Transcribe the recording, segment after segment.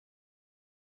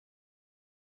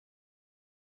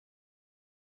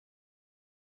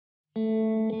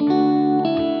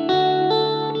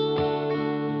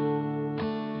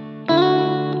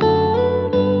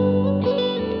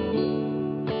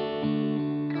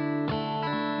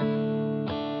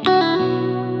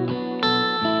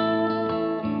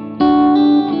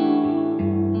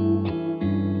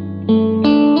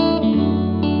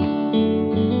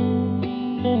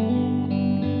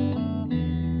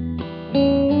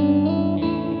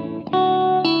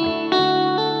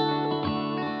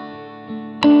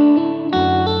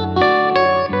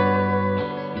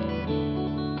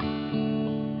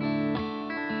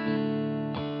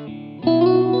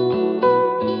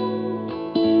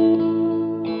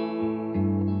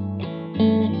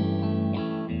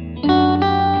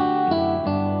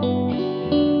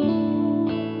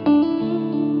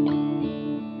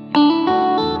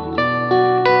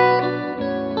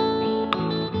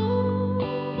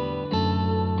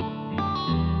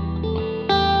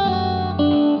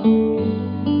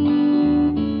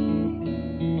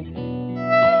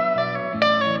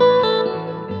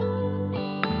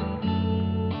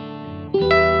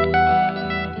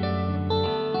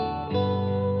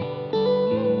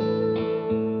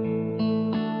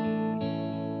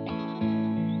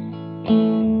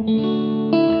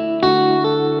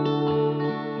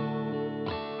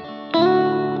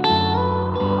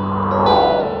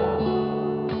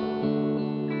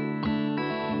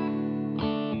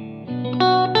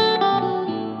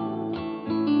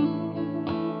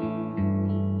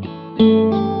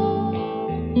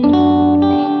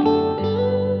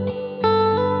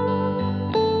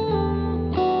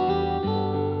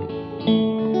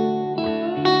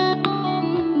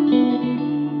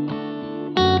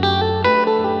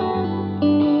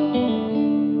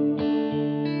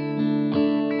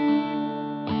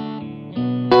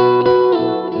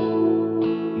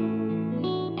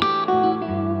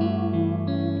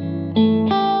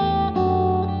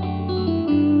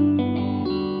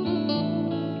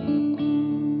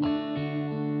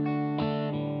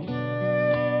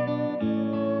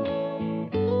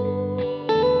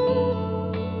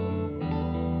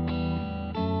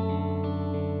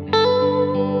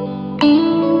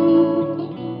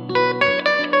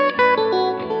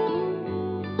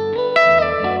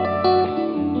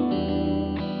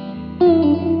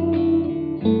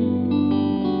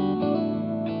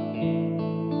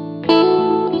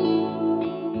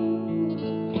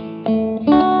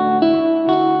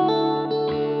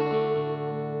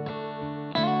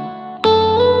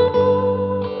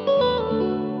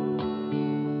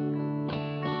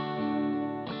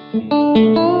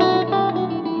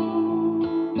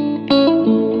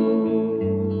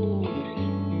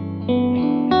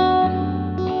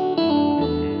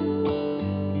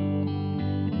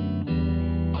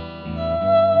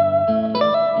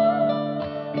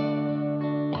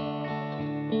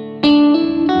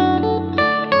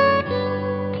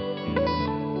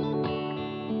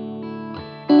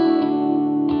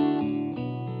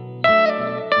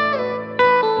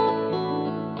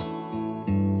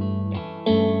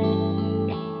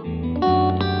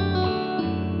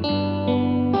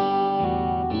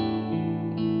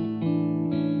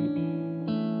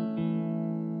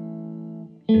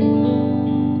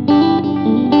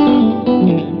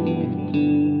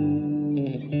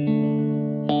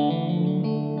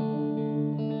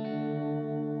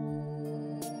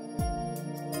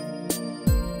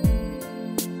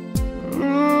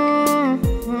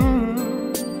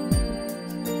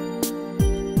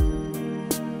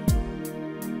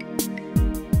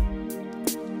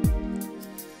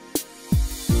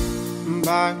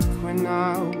Back when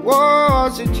I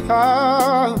was a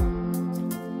child,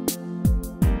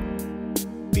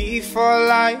 before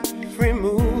life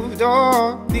removed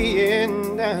all the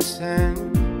innocence,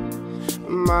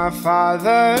 my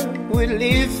father would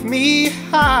lift me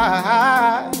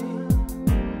high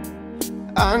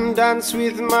and dance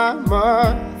with my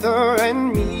mother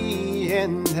and me,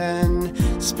 and then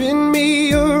spin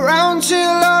me around till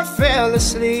I fell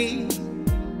asleep.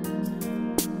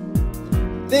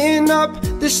 Then up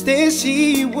the stairs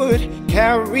he would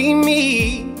carry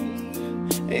me,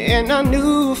 and I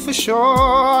knew for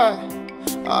sure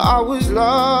I was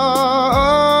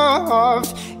loved.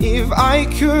 If I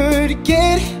could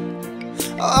get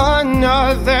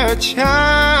another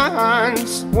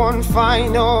chance, one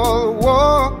final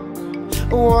walk,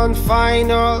 one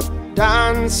final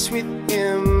dance with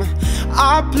him,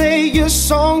 I'd play a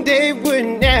song they would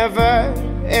never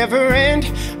ever end.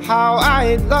 How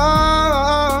I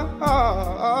love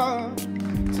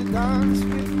to dance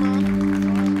with my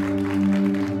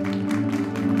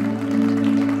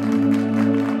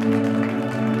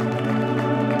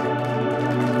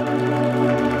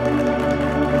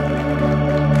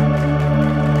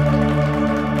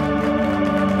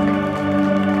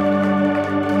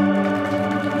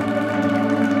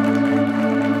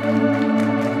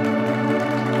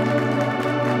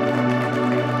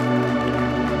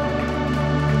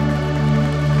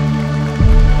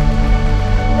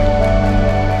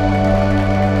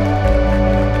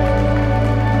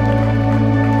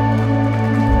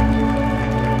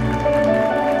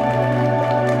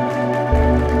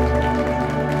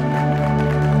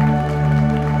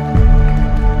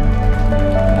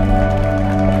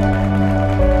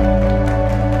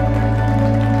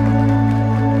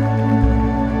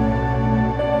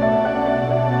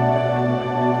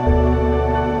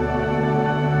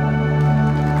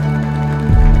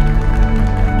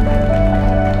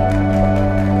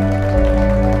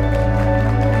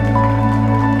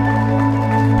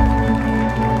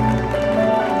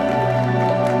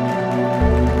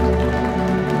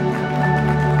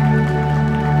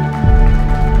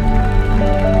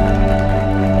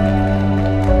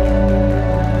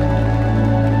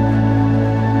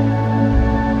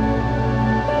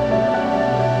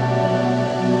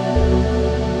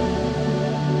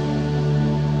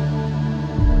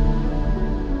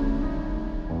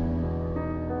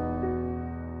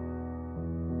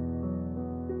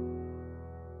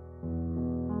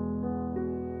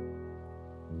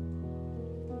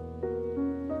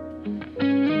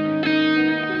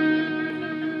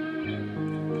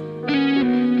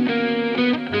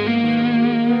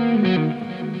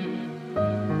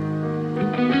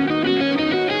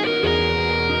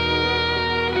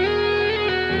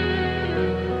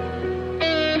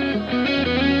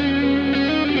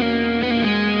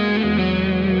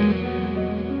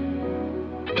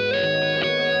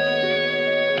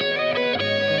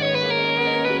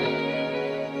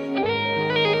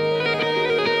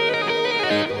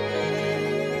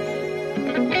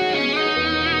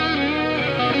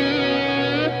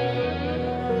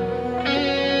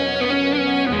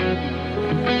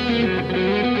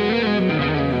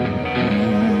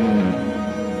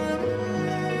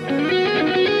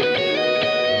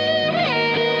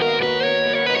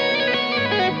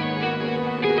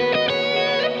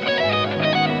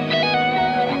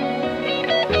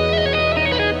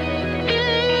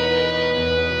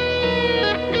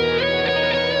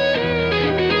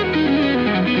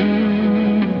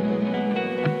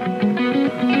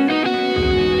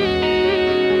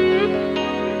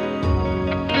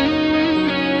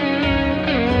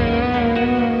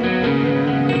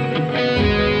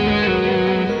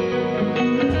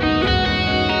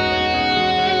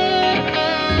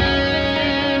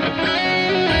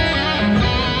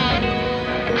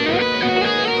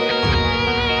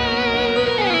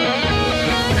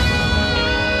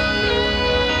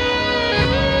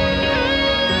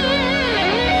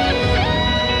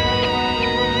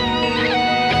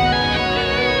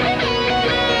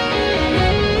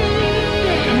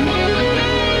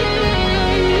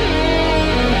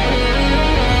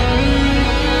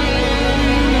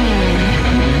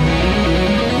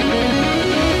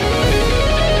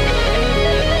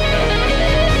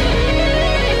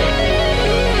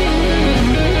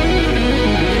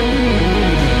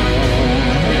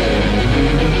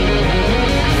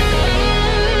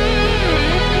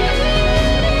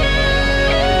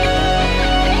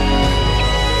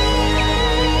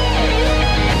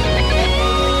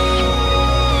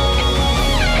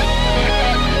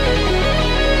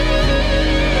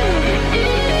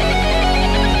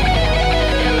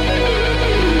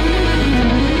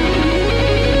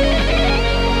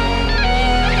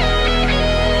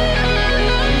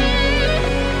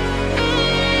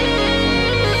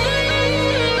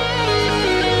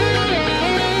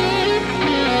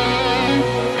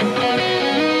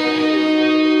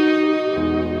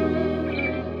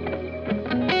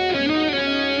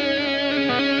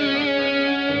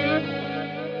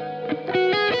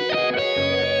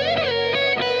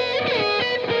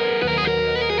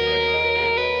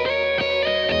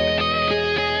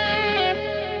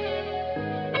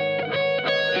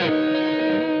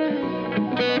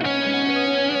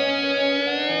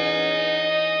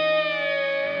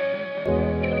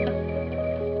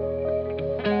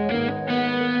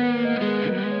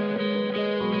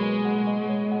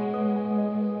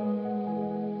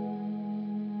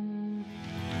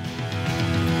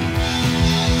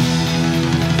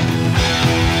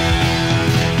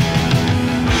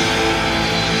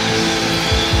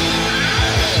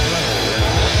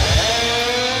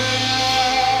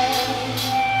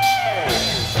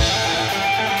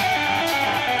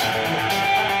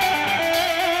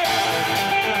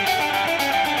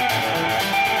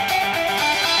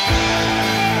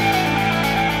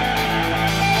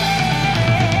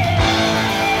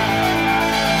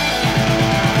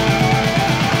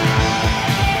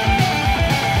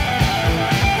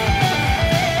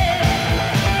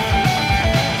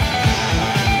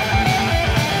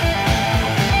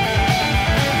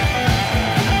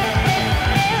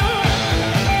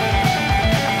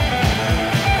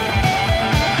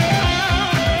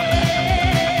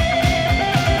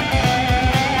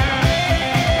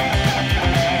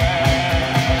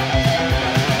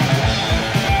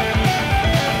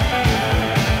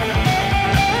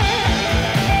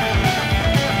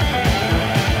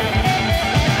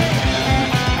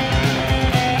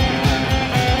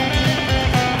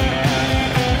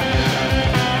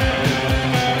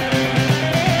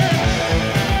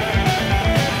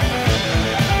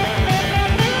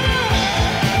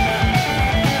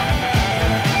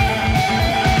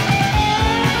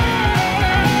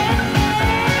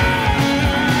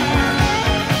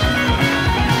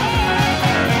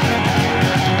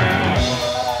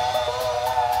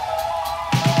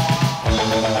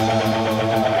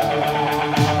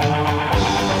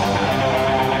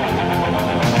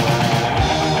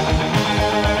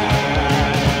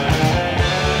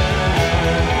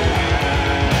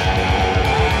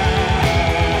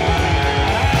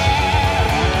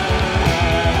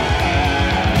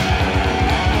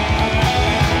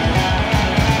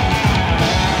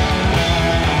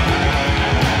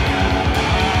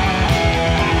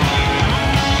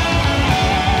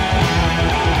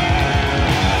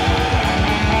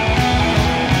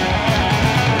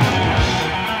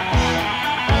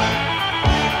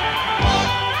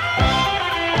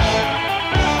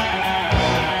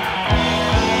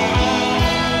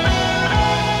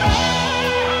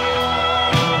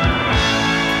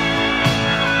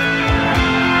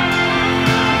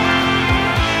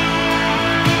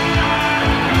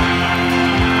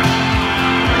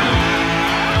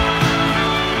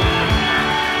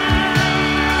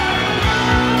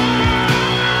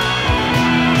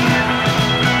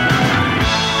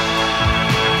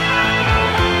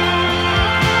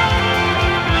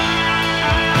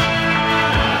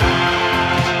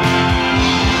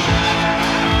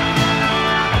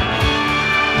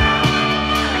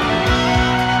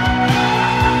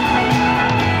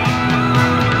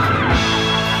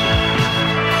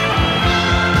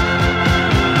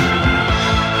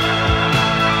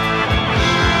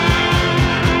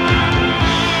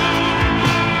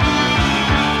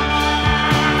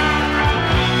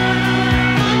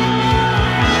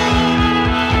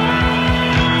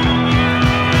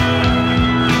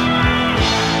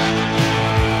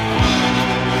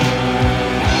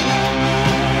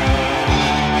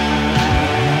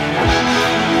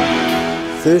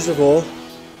First of all,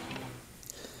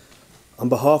 on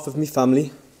behalf of my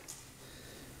family,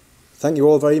 thank you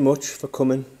all very much for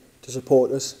coming to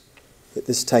support us at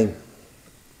this time.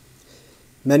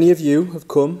 Many of you have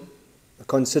come a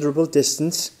considerable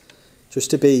distance just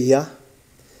to be here,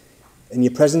 and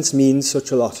your presence means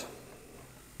such a lot.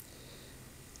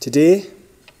 Today,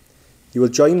 you will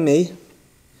join me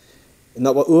in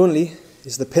that what only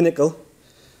is the pinnacle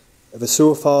of a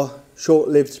so far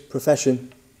short-lived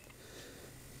profession,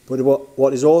 but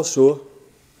what is also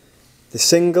the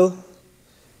single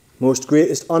most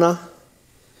greatest honour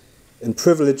and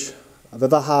privilege I've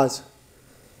ever had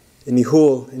in my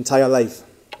whole entire life.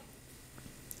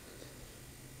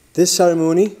 This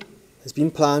ceremony has been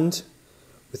planned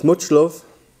with much love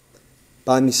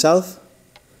by myself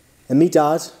and my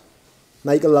dad,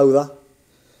 Michael Lowther,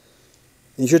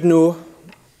 and you should know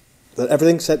that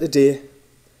everything said today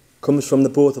comes from the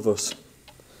both of us,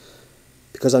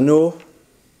 because I know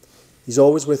he's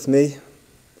always with me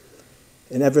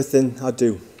in everything I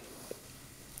do.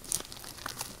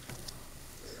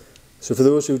 So for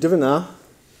those who didn't know,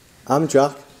 I'm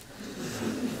Jack.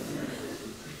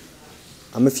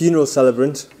 I'm a funeral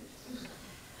celebrant,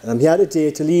 and I'm here today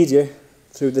to lead you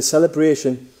through the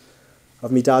celebration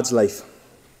of my dad's life.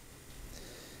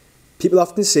 People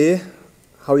often say,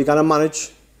 how are you going to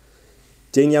manage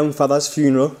doing your own father's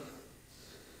funeral,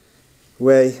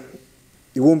 where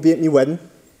you won't be at my wedding,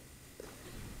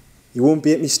 you won't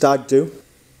be at my stag do,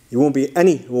 you won't be at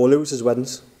any of our losers'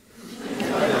 weddings,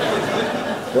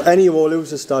 or any of our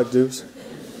losers' stag do's.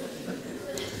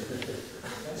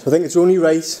 So I think it's only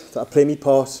right that I play my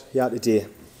part here today.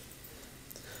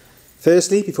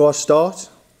 Firstly, before I start,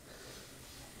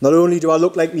 not only do I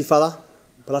look like my father,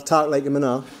 but I talk like him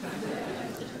now.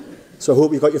 So I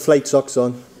hope you've got your flight socks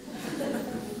on.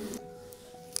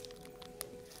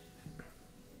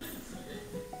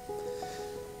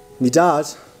 My dad,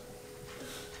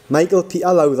 Michael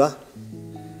Peter Lowther,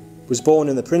 was born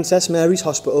in the Princess Mary's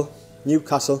Hospital,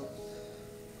 Newcastle,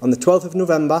 on the 12th of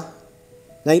November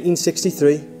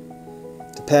 1963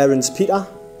 to parents Peter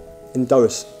and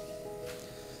Doris.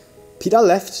 Peter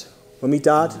left when my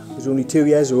dad was only 2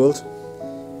 years old,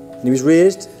 and he was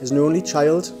raised as an only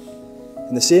child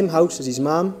in the same house as his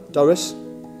mum, Doris,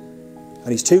 and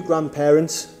his two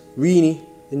grandparents, Renee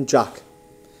and Jack,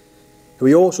 who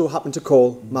he also happened to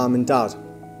call Mum and Dad,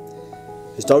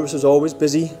 as Doris was always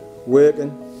busy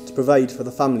working to provide for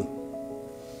the family.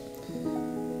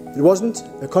 It wasn't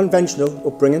a conventional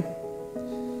upbringing.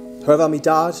 However, my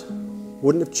dad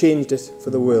wouldn't have changed it for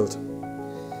the world.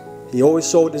 He always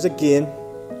saw it as a gain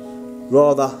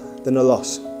rather than a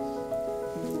loss.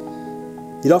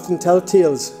 He'd often tell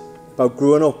tales about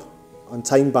growing up on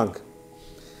Tyne Bank.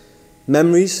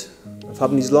 Memories of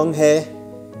having his long hair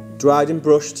dried and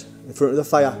brushed in front of the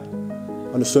fire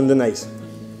on a Sunday night.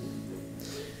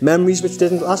 Memories which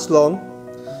didn't last long,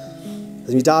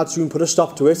 as my dad soon put a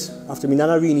stop to it after my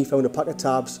nana Renee found a pack of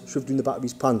tabs shoved in the back of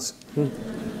his pants.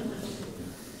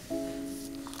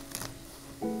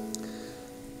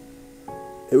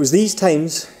 It was these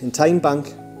times in Tyne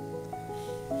Bank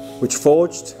which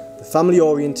forged the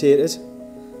family-orientated,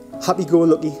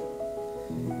 happy-go-lucky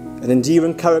and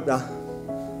endearing character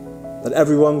that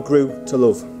everyone grew to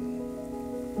love.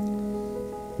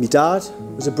 My dad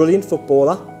was a brilliant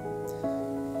footballer,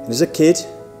 and as a kid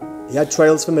he had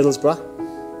trials for Middlesbrough.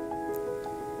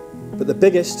 But the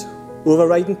biggest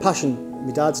overriding passion in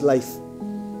my dad's life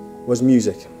was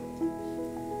music.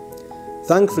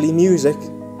 Thankfully, music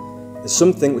is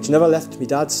something which never left my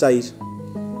dad's side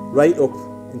right up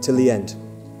until the end.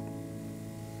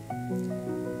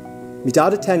 My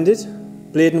dad attended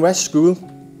Blaydon West School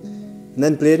and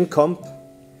then Blaydon Comp,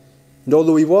 and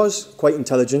although he was quite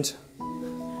intelligent,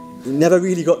 he never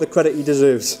really got the credit he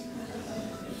deserves,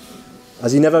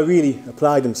 as he never really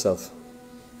applied himself.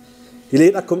 He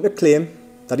later come to claim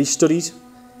that he studied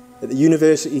at the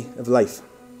University of Life.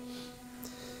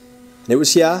 And it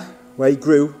was here where he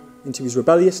grew into his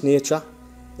rebellious nature,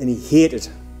 and he hated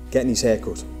getting his hair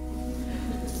cut.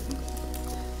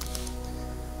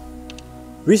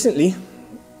 Recently,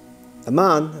 a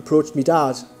man approached me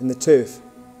dad in the turf,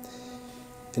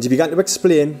 and he began to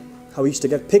explain how he used to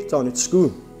get picked on at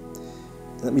school,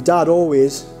 and that my dad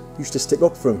always used to stick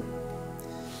up for him.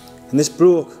 And this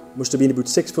bloke must have been about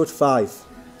 6'5",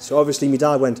 so obviously my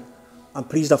dad went, "I'm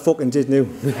pleased I fucking did now."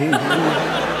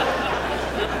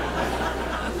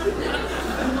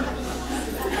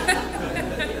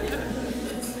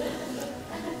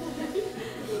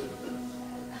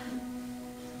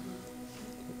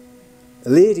 A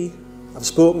lady I've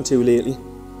spoken to lately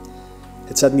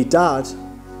had said my dad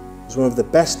was one of the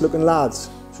best looking lads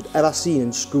she'd ever seen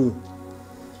in school,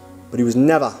 but he was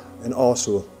never an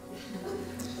arsehole.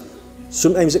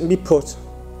 Sometimes it can be put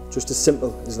just as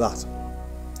simple as that.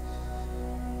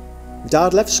 My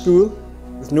dad left school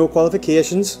with no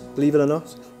qualifications, believe it or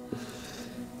not,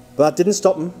 but that didn't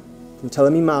stop him from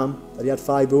telling me mum that he had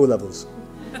 5 O-levels.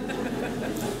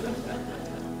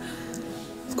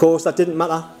 Of course, that didn't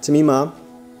matter to me mum,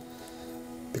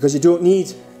 because you don't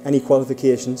need any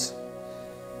qualifications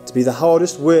to be the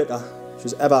hardest worker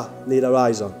she's ever laid her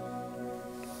eyes on.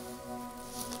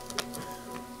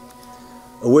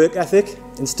 A work ethic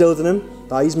instilled in him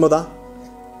by his mother,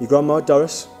 my grandma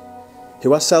Doris,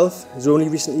 who herself has only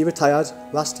recently retired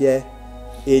last year,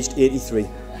 aged 83.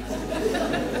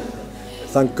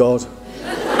 Thank God.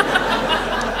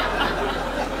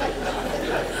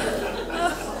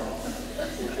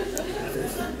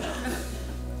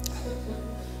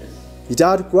 My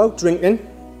dad would go out drinking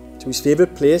to his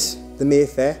favourite place, the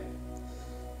Mayfair.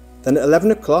 Then at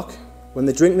 11 o'clock, when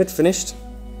the drinking had finished,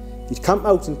 he'd camp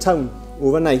out in town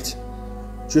overnight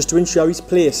just to ensure his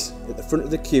place at the front of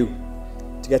the queue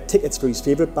to get tickets for his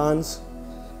favourite bands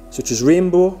such as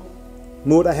Rainbow,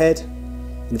 Motorhead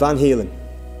and Van Halen.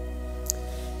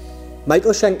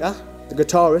 Michael Schenker, the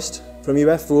guitarist from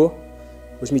UFO,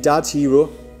 was my dad's hero,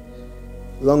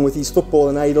 along with his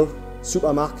footballing idol,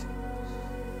 Super Mac,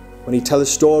 when he'd tell us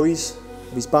stories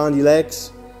of his bandy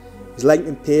legs, his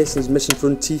lightning pace and his missing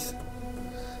front teeth.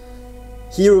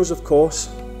 Heroes, of course,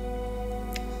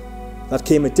 that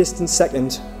came a distant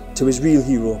second to his real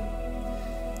hero,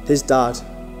 his dad,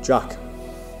 Jack.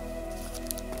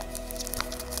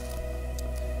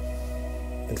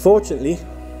 Unfortunately,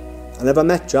 I never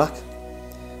met Jack,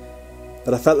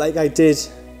 but I felt like I did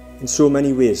in so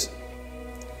many ways.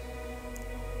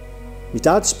 My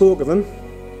dad spoke of him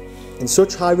in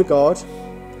such high regard,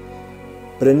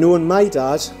 but in knowing my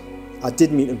dad, I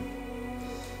did meet him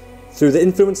through the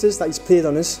influences that he's played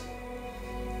on us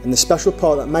and the special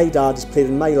part that my dad has played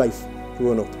in my life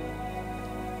growing up.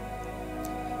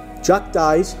 Jack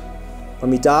died when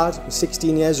my dad was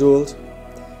 16 years old,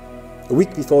 a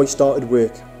week before he started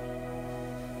work.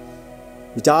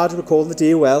 My dad recalled the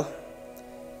day well,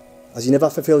 as he never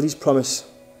fulfilled his promise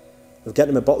of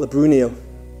getting him a bottle of brew ale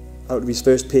out of his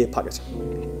first pay packet.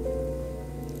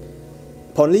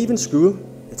 Upon leaving school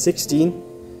at 16,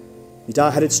 my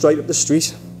dad headed straight up the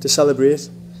street to celebrate,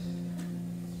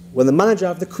 when the manager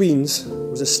of the Queens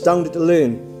was astounded to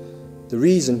learn the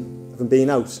reason of him being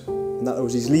out, and that it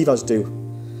was his leavers due,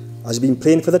 as he'd been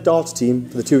playing for the darts team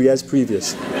for the 2 years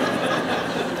previous.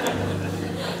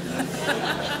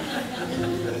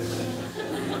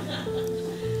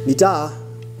 My dad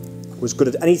was good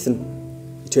at anything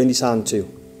he turned his hand to,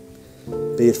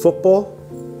 be it football,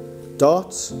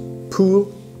 darts,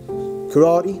 pool,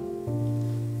 karate,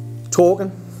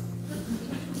 talking.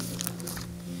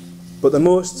 But the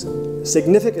most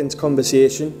significant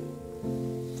conversation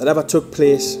that ever took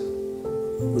place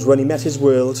was when he met his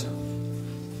world,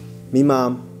 me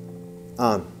mum,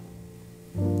 Anne.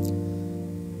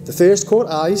 The first caught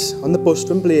eyes on the bus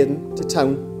from Bladen to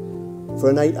town for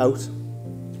a night out.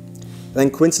 Then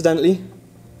coincidentally,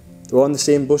 they were on the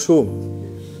same bus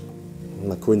home.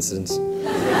 Not a coincidence.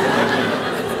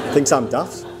 Thinks I'm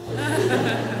daft.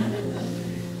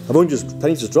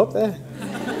 Penny just dropped there.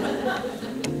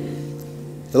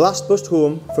 The last bus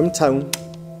home from town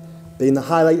being the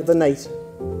highlight of the night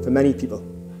for many people.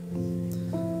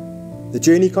 The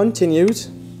journey continued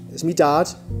as my dad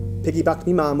piggybacked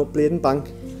my mum up Bladen Bank,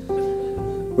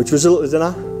 which resulted in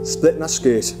her splitting her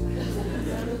skirt.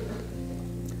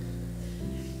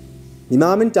 My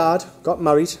mum and dad got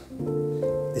married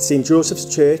at St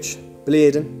Joseph's Church,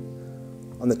 Bladen,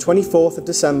 on the 24th of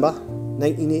December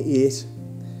 1988,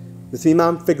 with my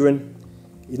mum figuring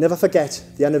he'd never forget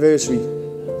the anniversary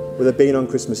with it being on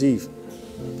Christmas Eve,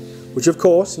 which of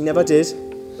course he never did,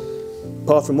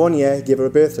 apart from one year he gave her a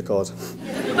birthday card.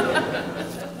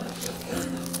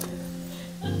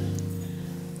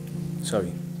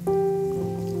 Sorry.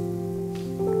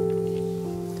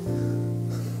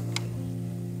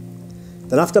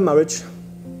 Then after marriage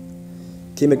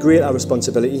came a greater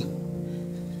responsibility,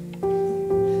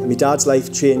 and my dad's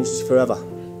life changed forever.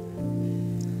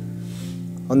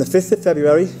 On the 5th of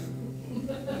February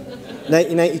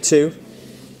 1992,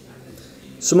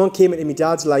 someone came into my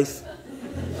dad's life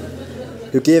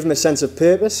who gave him a sense of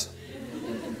purpose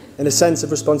and a sense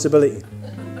of responsibility.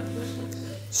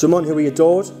 Someone who he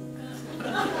adored,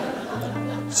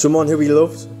 someone who he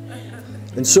loved,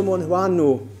 and someone who I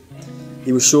know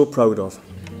he was so proud of.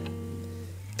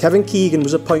 Kevin Keegan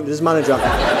was appointed as manager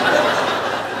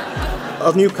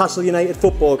of Newcastle United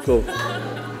Football Club,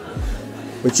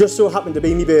 which just so happened to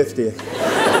be my birthday,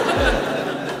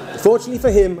 the Fortunately for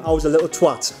him, I was a little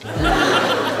twat.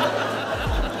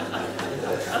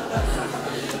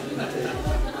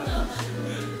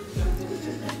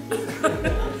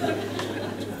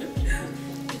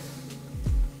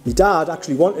 My dad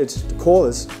actually wanted to call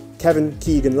us Kevin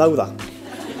Keegan Lowther.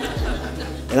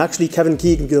 And actually Kevin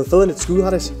Keegan Gilfillan at school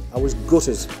had it. I was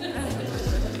gutted.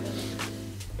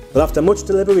 But after much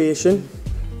deliberation,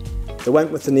 they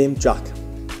went with the name Jack.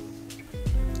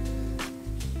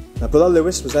 My brother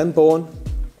Lewis was then born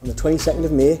on the 22nd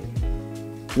of May,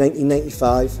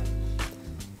 1995.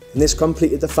 And this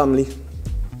completed the family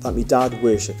that my dad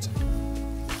worshipped.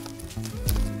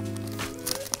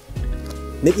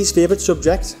 Mickey's favourite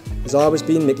subject has always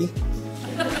been Mickey.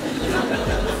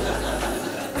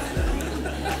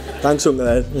 Thanks, Uncle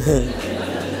Ed.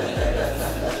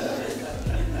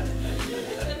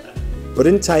 But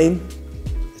in time,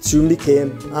 it soon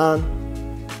became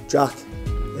Anne, Jack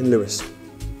and Lewis.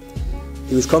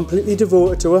 He was completely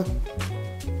devoted to her,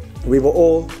 and we were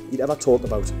all he'd ever talk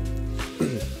about.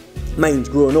 Mind,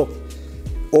 growing up,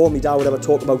 all my dad would ever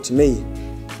talk about to me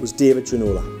was David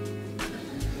Ginola.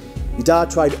 My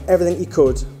dad tried everything he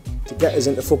could to get us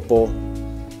into football,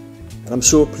 and I'm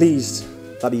so pleased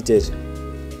that he did.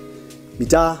 My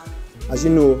dad, as you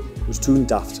know, was too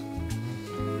daft.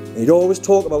 And he'd always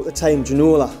talk about the time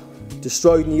Ginola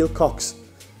destroyed Neil Cox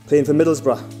playing for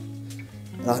Middlesbrough.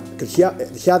 And I could hear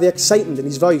the excitement in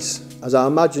his voice as I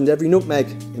imagined every nutmeg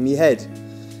in my head.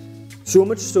 So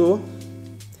much so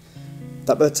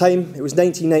that by the time it was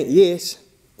 1998,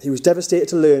 he was devastated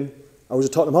to learn I was a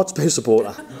Tottenham Hotspur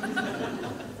supporter.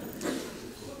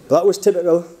 But that was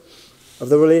typical of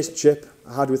the relationship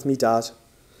I had with my dad.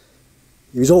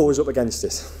 He was always up against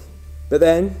it. But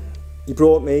then he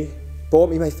bought me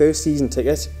my first season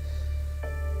ticket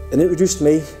and introduced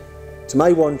me to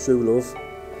my one true love,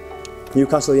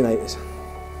 Newcastle United.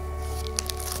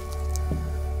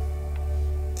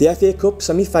 The FA Cup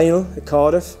semi-final at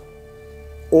Cardiff,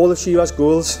 all of Shearer's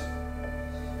goals,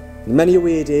 and many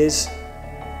away days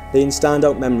being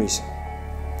standout memories.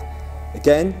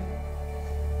 Again,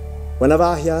 whenever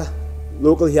I hear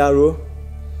local hero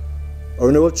or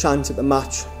an old chant at the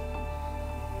match,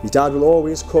 my dad will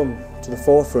always come to the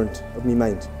forefront of my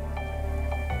mind.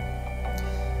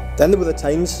 Then there were the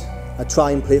times I'd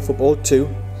try and play football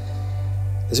too.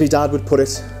 As my dad would put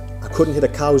it, I couldn't hit a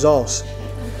cow's arse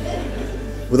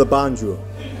with a banjo.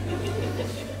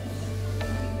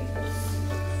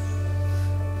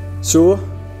 So,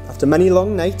 after many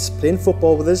long nights playing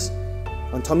football with us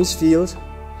on Tommy's Field,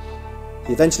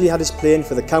 he eventually had us playing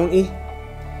for the county,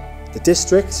 the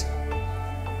district,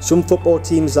 some football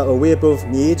teams that were way above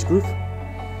my age group,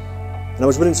 and I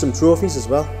was winning some trophies as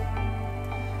well.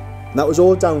 And that was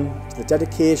all down to the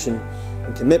dedication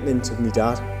and commitment of my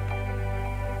dad.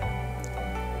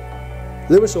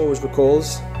 Lewis always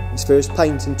recalls his first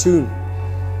pint in Toon,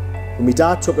 when my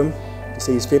dad took him to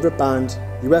see his favourite band,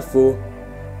 UFO,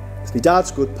 with my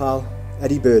dad's good pal,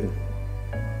 Eddie Burden.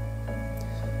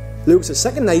 Lewis's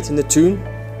second night in the Toon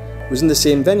was in the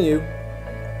same venue,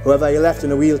 however he left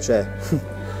in a wheelchair,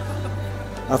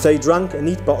 after he drank a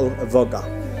neat bottle of vodka.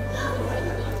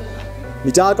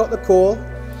 My dad got the call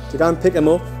to go and pick him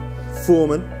up,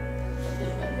 foaming.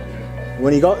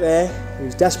 When he got there, he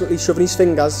was desperately shoving his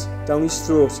fingers down his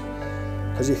throat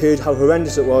because he heard how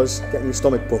horrendous it was getting your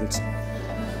stomach pumped.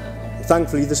 And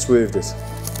thankfully they swerved it.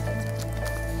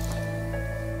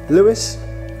 Lewis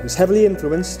was heavily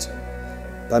influenced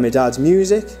by my dad's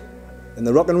music and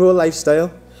the rock and roll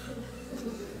lifestyle,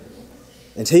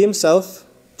 and he himself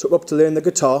took up to learn the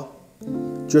guitar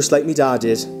just like my dad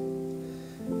did,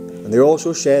 and they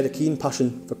also shared a keen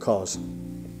passion for cars.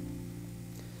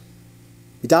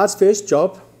 My dad's first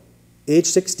job, age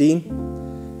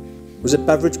 16, was at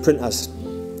Beveridge Printers,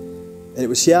 and it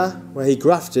was here where he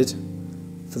grafted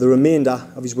for the remainder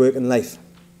of his working life,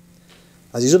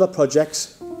 as his other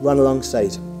projects ran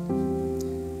alongside.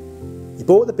 He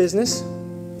bought the business,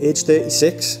 age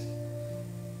 36,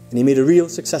 and he made a real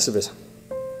success of it.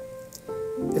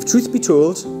 If truth be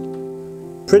told,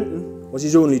 printing was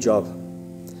his only job,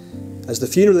 as the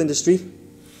funeral industry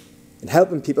and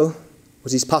helping people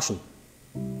was his passion.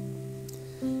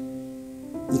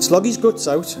 He'd slog his guts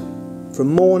out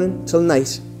from morning till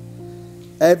night,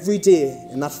 every day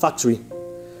in that factory,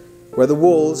 where the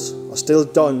walls are still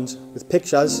donned with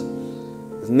pictures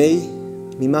of me,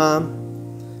 me mum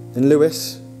and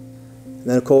Lewis, and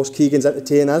then of course Keegan's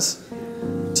entertainers,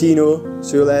 Tino,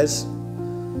 Suarez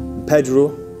and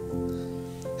Pedro.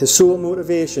 His sole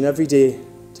motivation every day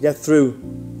to get through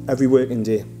every working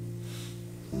day.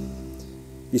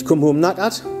 He'd come home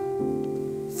knackered,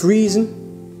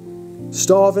 freezing,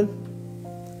 starving,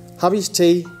 have his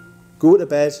tea go to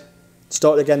bed,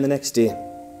 start again the next day.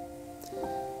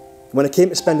 When it came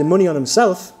to spending money on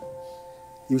himself,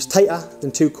 he was tighter than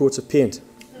 2 coats of paint.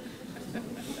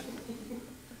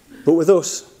 But with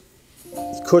us,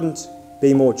 he couldn't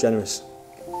be more generous.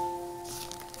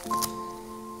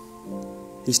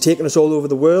 He's taken us all over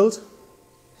the world,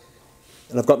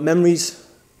 and I've got memories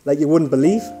like you wouldn't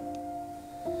believe.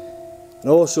 And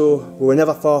also, we were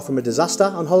never far from a disaster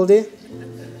on holiday.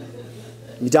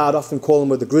 My dad often called them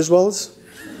with the Griswolds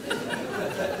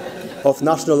off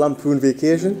National Lampoon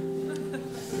Vacation.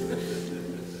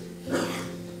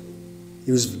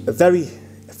 He was a very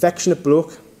affectionate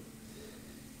bloke,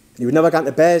 and he would never get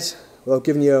to bed without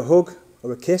giving you a hug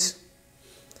or a kiss.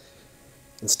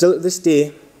 And still to this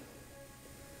day,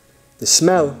 the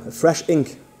smell of fresh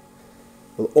ink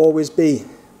will always be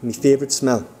my favourite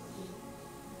smell.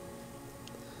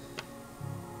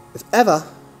 If ever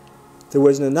there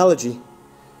was an analogy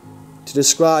to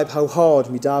describe how hard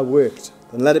my dad worked,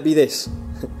 then let it be this.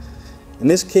 And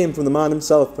this came from the man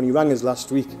himself when he rang us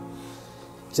last week.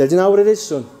 He said, "You know what it is,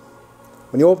 son?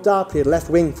 When your dad played left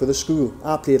wing for the school,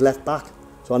 I played left back,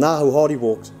 so I know how hard he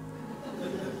walked."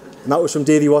 And that was from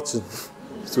Davy Watson.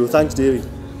 So thanks, Davy.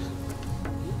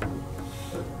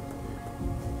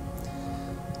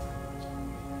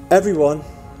 Everyone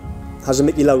has a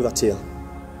Mickey Lowther tale.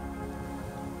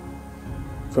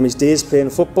 From his days playing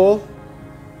football,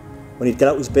 when he'd get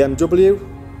out his BMW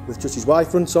with just his Y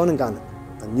fronts on and going,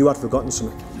 "I knew I'd forgotten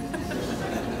something."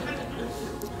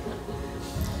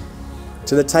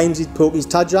 To the times he'd poke his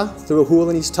tadger through a hole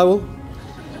in his towel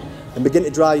and begin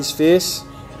to dry his face,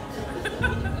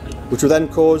 which would then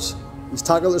cause his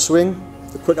tackle to swing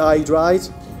the quicker he dried.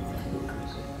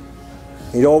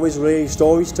 He'd always relay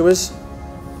stories to us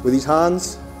with his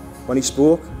hands when he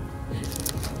spoke.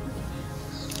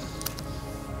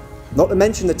 Not to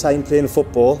mention the time playing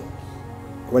football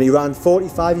when he ran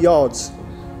 45 yards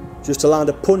just to land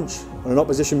a punch on an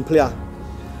opposition player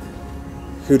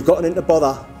who'd gotten into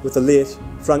bother with the late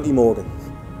Frankie Morgan.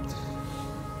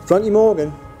 Frankie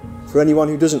Morgan, for anyone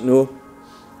who doesn't know,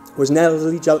 was an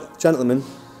elderly gentleman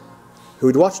who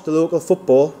had watched the local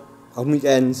football on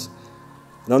weekends,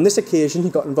 and on this occasion he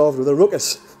got involved with a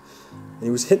ruckus and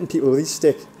he was hitting people with his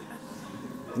stick,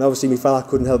 and obviously my fella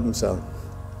couldn't help himself.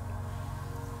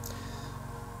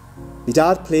 My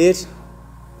dad played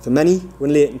for many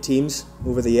Win Leighton teams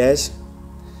over the years,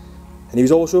 and he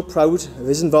was also proud of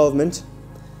his involvement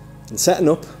in setting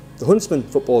up the Huntsman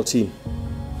football team.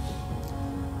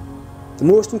 The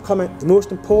most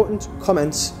important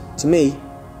comments to me,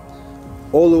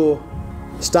 although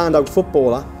a standout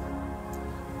footballer,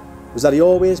 was that he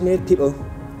always made people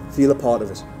feel a part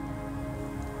of it.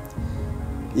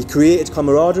 He created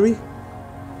camaraderie,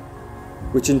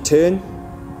 which in turn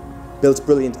built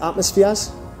brilliant atmospheres,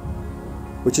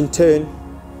 which in turn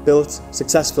built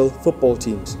successful football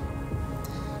teams.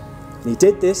 And he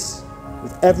did this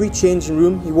with every changing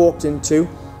room he walked into,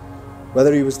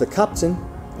 whether he was the captain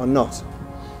or not.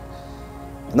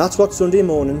 And that's what Sunday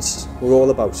mornings were all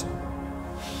about.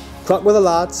 Crack with the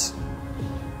lads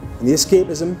and the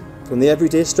escapism from the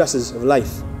everyday stresses of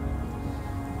life,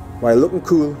 while looking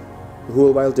cool the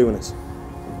whole while doing it.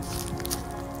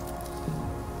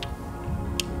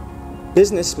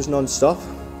 Business was non-stop.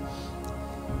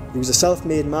 He was a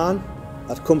self-made man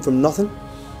that come from nothing,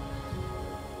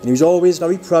 and he was always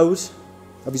very proud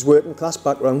of his working class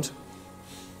background.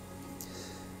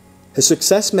 His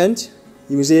success meant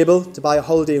he was able to buy a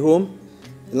holiday home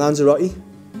in Lanzarote,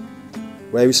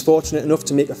 where he was fortunate enough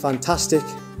to make a fantastic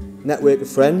network of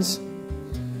friends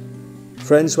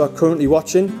who are currently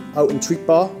watching out in Treat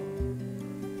Bar.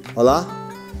 Hola,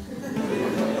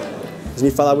 as my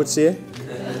fella would say.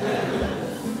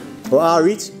 Or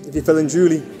Arit, if you're feeling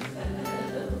Julie.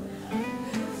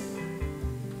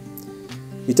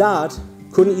 My dad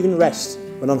couldn't even rest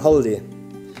when on holiday.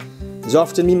 As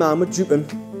often my mum would dupe him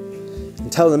and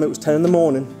tell him it was 10 in the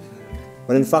morning,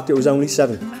 when in fact it was only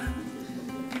 7.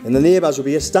 And the neighbours would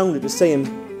be astounded to see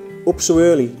him up so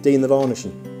early doing the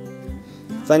varnishing.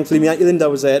 Thankfully my Auntie Linda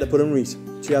was there to put him right.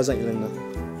 Cheers, Auntie Linda.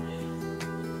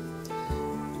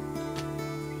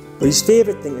 But his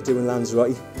favourite thing to do in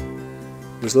Lanzarote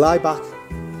was lie back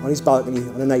on his balcony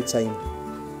on a night time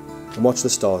and watch the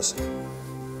stars.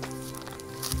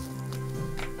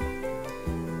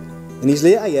 In his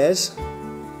later years,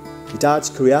 my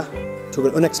dad's career took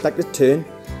an unexpected turn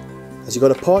as he got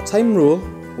a part-time role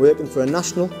working for a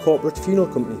national corporate funeral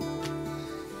company,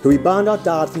 who he banned our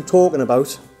dad from talking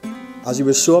about as he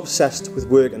was so obsessed with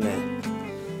working there.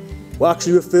 We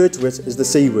actually referred to it as the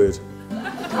C word.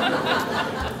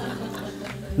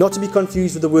 Not to be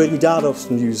confused with the word my dad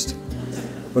often used.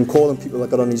 when calling people that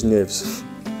got on his nerves.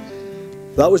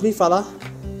 That was me father.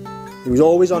 He was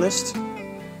always honest,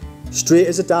 straight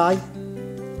as a die,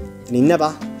 and he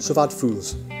never suffered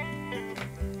fools.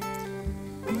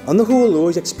 On the whole though,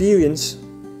 his experience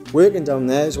working down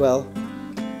there as well,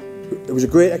 it was a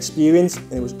great experience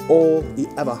and it was all he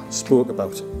ever spoke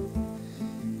about.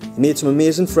 He made some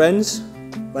amazing friends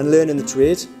when learning the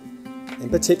trade,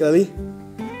 and particularly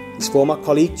his former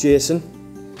colleague Jason,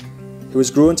 who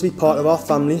has grown to be part of our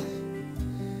family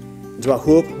and who I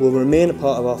hope will remain a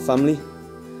part of our family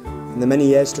in the many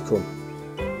years to come.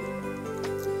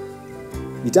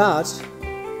 My dad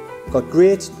got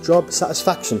great job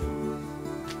satisfaction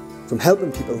from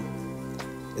helping people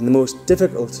in the most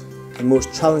difficult and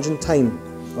most challenging time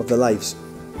of their lives.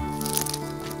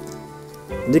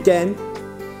 And again,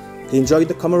 he enjoyed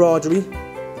the camaraderie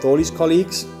with all his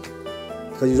colleagues,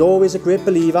 because he's always a great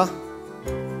believer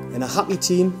in a happy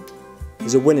team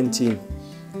is a winning team.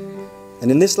 And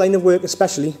in this line of work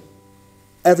especially,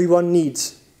 everyone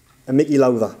needs a Mickey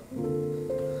Lowther.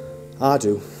 I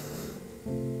do.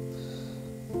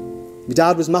 My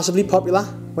dad was massively popular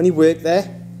when he worked there,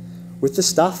 with the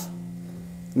staff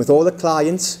and with all the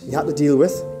clients he had to deal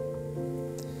with,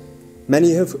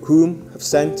 many of whom have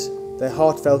sent their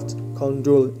heartfelt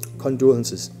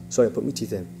condolences. Sorry, I put my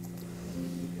teeth in.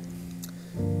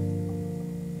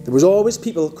 There was always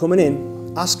people coming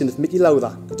in asking if Mickey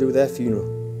Lowther could do their funeral.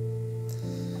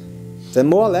 Then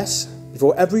more or less,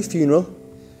 before every funeral,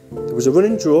 there was a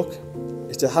running joke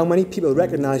as to how many people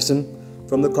recognised him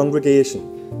from the congregation.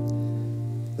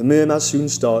 The murmurs soon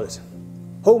started.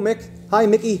 "Oh Mick, hi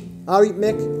Mickey, alright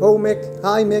Mick, oh Mick,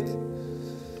 hi Mick."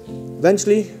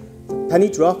 Eventually, the penny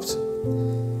dropped,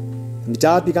 and my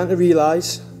dad began to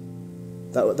realise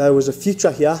that there was a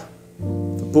future here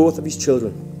for both of his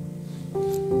children.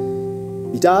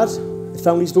 My dad had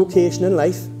found his vocation in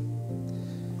life,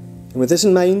 and with this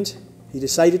in mind, he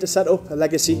decided to set up a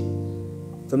legacy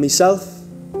for myself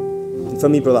and for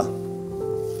my brother.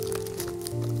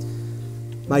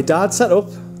 My dad set up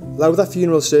Lowther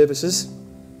Funeral Services,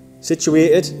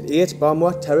 situated at 8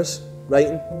 Barmore Terrace,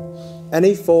 Wrighton,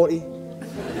 NE40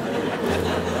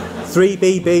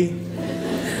 3BB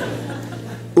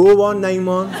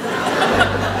 0191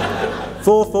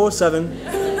 447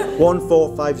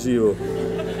 1450.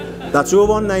 That's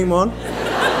 0191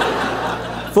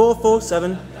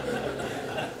 447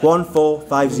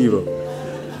 1450.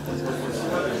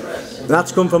 And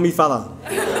that's come from me father.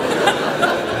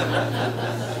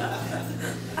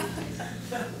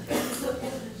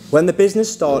 When the business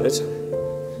started,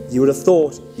 you would have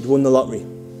thought he'd won the lottery.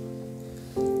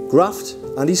 Graft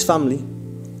and his family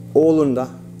all under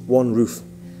one roof.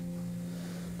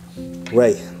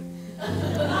 Way.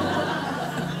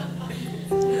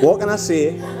 What can I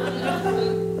say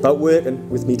about working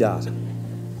with me dad?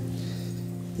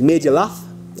 He made you laugh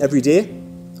every day,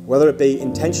 whether it be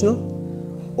intentional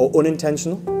or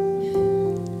unintentional.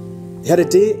 He had a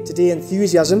day-to-day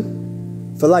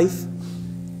enthusiasm for life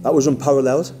that was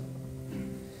unparalleled.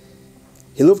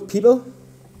 He loved people,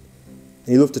 and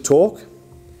he loved to talk,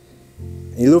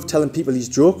 and he loved telling people his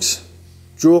jokes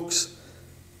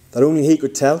that only he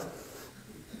could tell.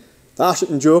 The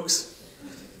Ashton jokes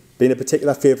being a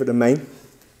particular favourite of mine.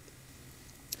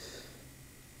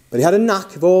 But he had a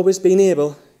knack of always being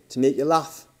able to make you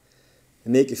laugh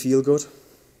and make you feel good.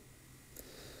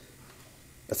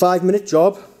 A 5-minute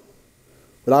job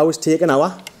would always take an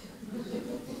hour,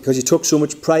 because he took so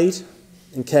much pride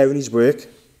in care in his work,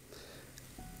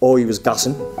 or he was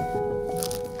gassing.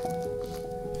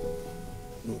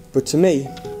 But to me,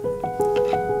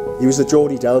 he was the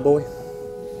Geordie Del boy.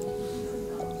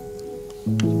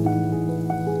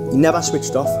 He never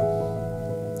switched off.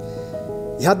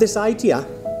 He had this idea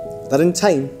that in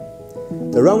time,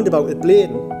 the roundabout at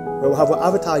Bladen, where we have our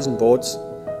advertising boards,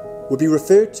 would be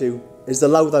referred to as the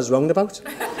Lowther's roundabout.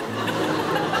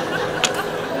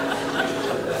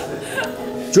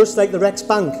 Just like the Rex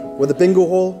Bank, where the bingo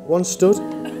hall once stood.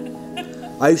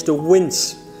 I used to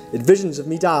wince at visions of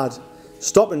me dad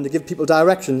stopping to give people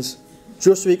directions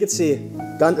just so he could say,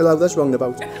 "Can't allow this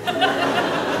roundabout."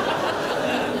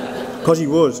 Because he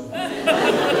was.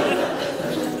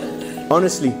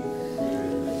 Honestly,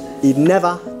 he'd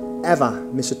never, ever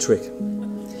miss a trick.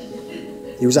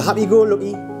 He was a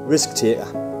happy-go-lucky risk taker.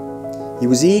 He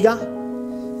was eager,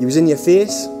 he was in your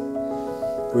face,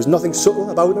 there was nothing subtle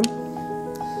about him.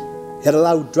 He had a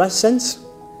loud dress sense,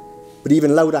 but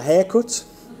even louder haircuts.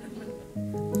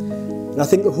 And I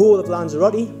think the whole of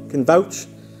Lanzarote can vouch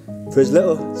for his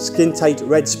little skin-tight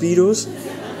red Speedos.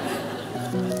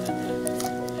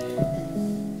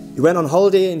 He went on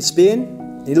holiday in Spain,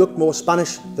 and he looked more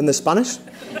Spanish than the Spanish.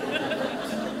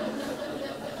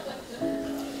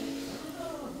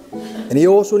 And he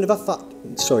never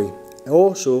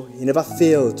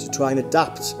failed to try and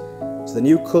adapt to the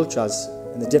new cultures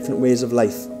and the different ways of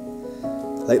life.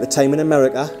 Like the time in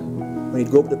America when he'd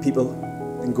go up to people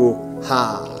and go,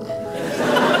 ha.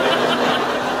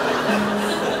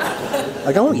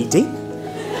 I go, what are you doing?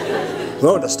 I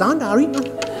don't understand, Harry.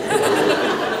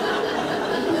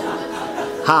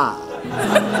 Ha.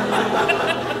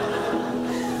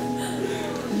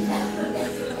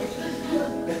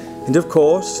 And of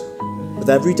course, with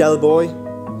every Del boy,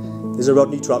 there's a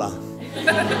Rodney Trotter.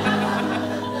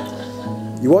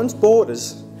 He once bought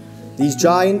us these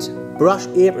giant brush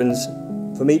aprons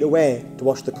for me to wear to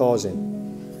wash the cars in.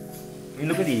 I mean,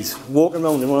 look at these, walking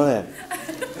around in one of them.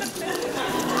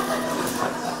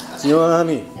 Do you know what I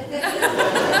mean?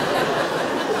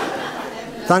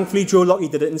 Thankfully, Joe Lockie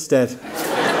did it instead.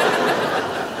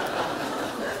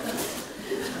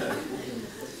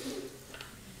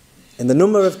 And the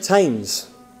number of times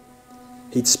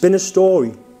he'd spin a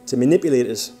story to manipulate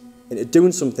us into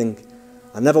doing something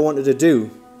I never wanted to do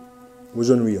was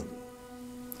unreal.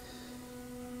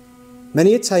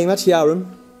 Many a time I'd hear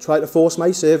him try to force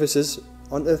my services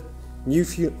onto new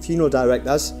funeral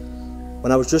directors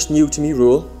when I was just new to my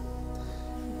role,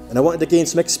 and I wanted to gain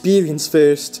some experience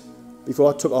first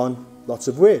before I took on lots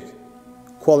of work.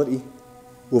 Quality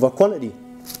over quantity.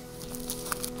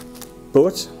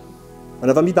 But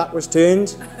whenever my back was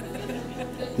turned,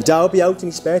 my dad would be out in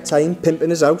his spare time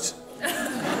pimping us out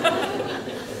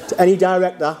to any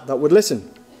director that would listen.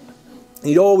 And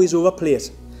he'd always overplay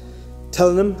it,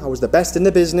 telling them I was the best in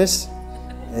the business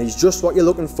and he's just what you're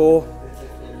looking for,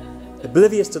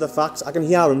 oblivious to the fact I can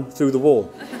hear him through the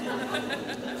wall.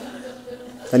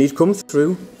 And he'd come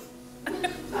through,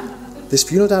 this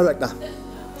funeral director,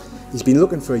 he's been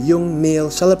looking for a young male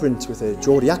celebrant with a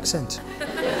Geordie accent.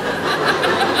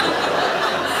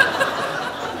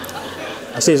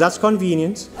 I says, that's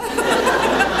convenient. I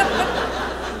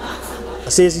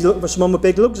says, he's looking for someone with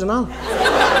big lugs and all.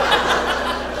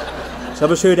 So I've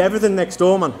just heard everything next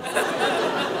door, man.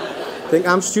 Think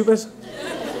I'm stupid?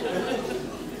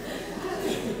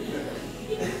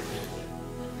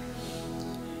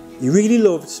 He really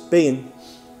loved being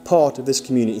part of this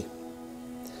community.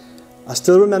 I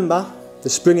still remember the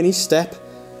spring in his step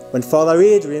when Father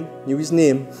Adrian knew his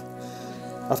name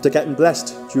after getting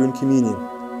blessed during communion.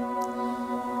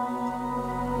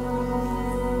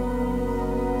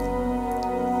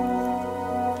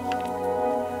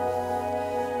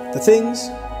 The things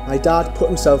my dad put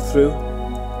himself through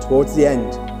towards the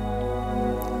end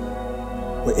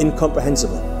were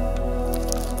incomprehensible.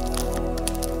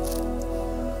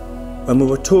 When we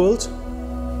were told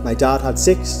my dad had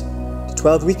 6 to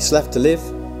 12 weeks left to live,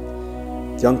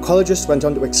 the oncologist went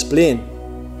on to explain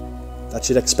that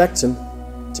she'd expect him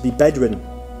to be bedridden.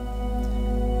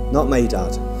 Not my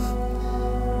dad.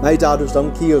 My dad was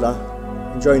down Kielder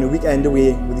enjoying a weekend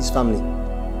away with his family.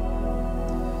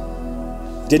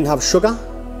 He didn't have sugar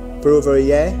for over a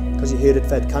year because he heard it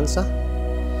fed cancer.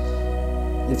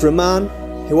 And for a man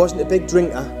who wasn't a big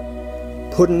drinker,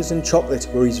 puddings and chocolate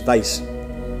were his vice,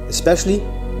 especially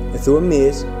if they were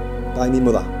made by my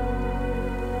mother.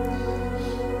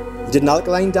 He did an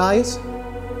alkaline diet,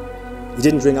 he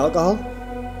didn't drink alcohol,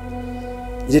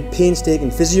 he did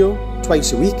painstaking physio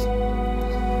twice a week,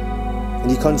 and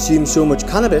he consumed so much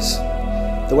cannabis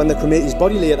that when they cremated his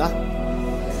body later,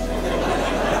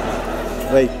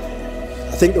 I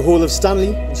think the whole of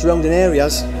Stanley and surrounding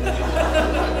areas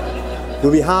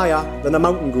will be higher than a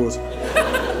mountain goat.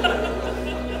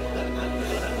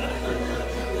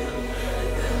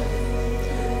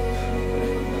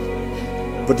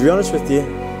 But to be honest with you,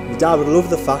 my dad would love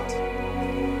the fact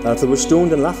that if they were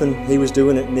stoned and laughing, he was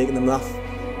doing it and making them laugh,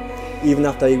 even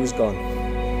after he was gone.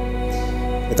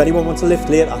 If anyone wants a lift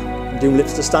later, I'm doing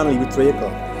lifts to Stanley with 3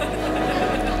 o'clock.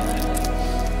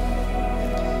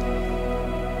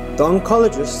 The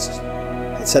oncologist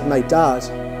had said my dad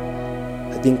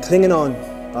had been clinging on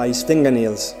by his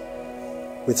fingernails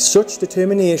with such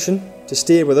determination to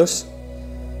stay with us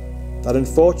that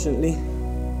unfortunately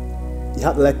he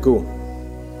had to let go.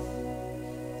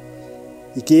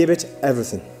 He gave it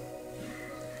everything,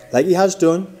 like he has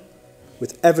done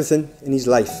with everything in his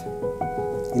life.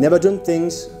 He never done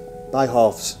things by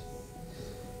halves.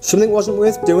 Something wasn't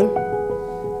worth doing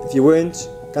if you weren't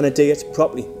going to do it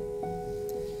properly.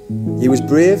 He was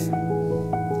brave,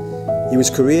 he was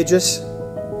courageous,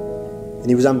 and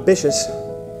he was ambitious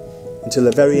until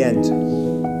the very end.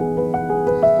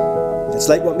 It's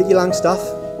like what Mickey Langstaff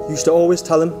used to always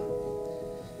tell him,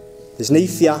 there's no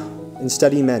fear in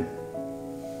steady men.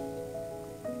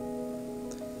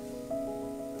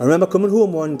 I remember coming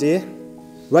home one day,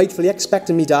 rightfully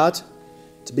expecting me dad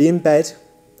to be in bed,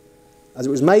 as it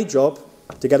was my job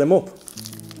to get him up.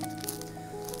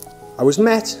 I was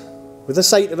met with the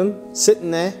sight of him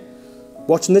sitting there,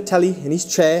 watching the telly in his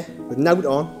chair with nought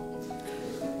on,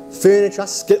 furniture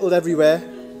skittled everywhere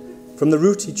from the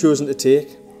route he'd chosen to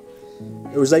take.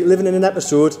 It was like living in an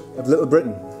episode of Little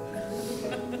Britain.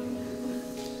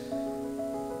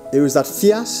 It was that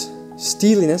fierce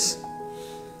steeliness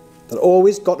that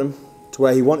always got him to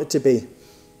where he wanted to be,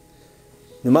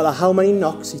 no matter how many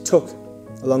knocks he took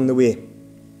along the way.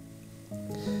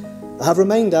 I have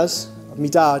reminders of me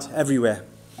dad everywhere.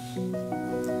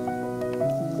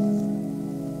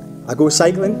 I go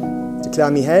cycling to clear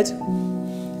my head,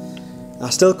 and I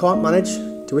still can't manage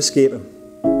to escape him.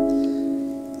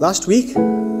 Last week,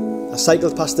 I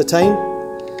cycled past the town,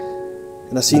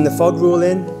 and I seen the fog roll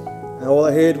in, and all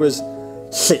I heard was,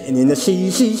 "Sitting in the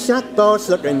cheesy shack boss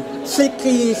looking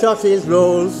sickly sausage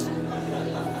rolls.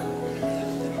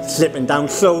 Slipping down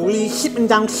slowly, slipping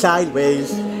down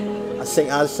sideways. I think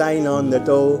I'll sign on the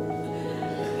door."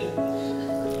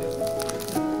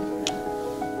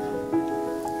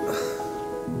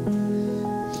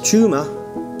 The tumour,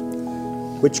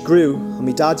 which grew on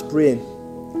my dad's brain,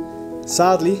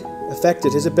 sadly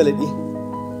affected his ability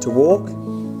to walk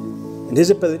and his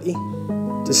ability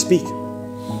to speak.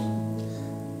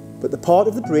 But the part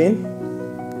of the brain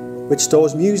which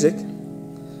stores music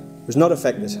was not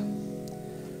affected,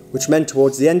 which meant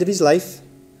towards the end of his life,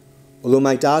 although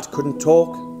my dad couldn't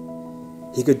talk,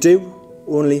 he could do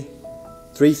only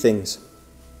 3 things.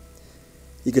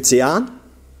 He could say "Ann",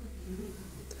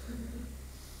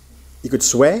 he could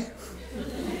swear,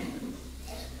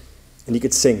 and he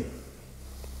could sing.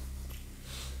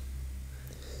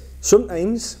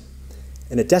 Sometimes,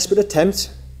 in a desperate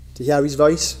attempt to hear his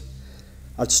voice,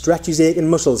 I'd stretch his aching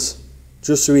muscles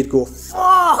just so he'd go,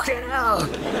 "Fucking hell!"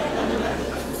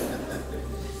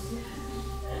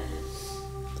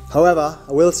 However,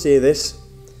 I will say this,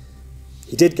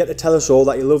 he did get to tell us all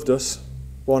that he loved us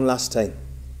one last time.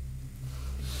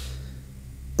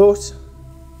 But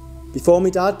before my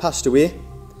dad passed away,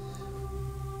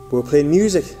 we were playing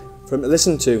music for him to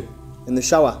listen to in the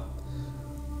shower,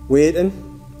 waiting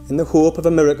in the hope of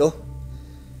a miracle,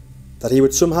 that he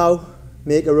would somehow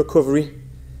make a recovery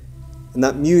and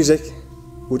that music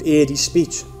would aid his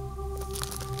speech.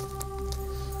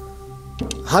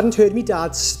 I hadn't heard me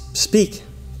dad speak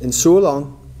in so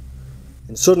long,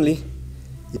 and suddenly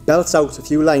he belts out a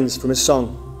few lines from his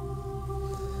song.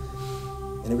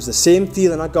 And it was the same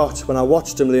feeling I got when I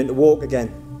watched him learn to walk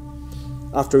again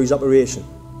after his operation.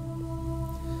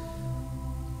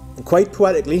 And quite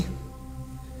poetically,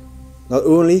 not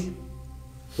only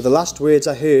were the last words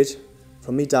I heard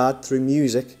from me dad through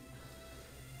music,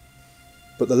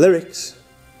 but the lyrics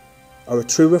are a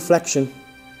true reflection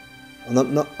on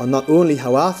not only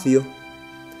how I feel,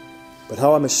 but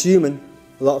how I'm assuming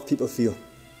a lot of people feel.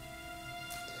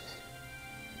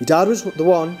 My dad was the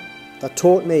one that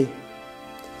taught me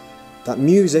that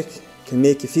music can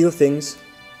make you feel things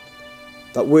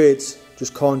that words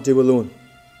just can't do alone.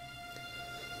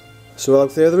 So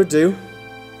without further ado,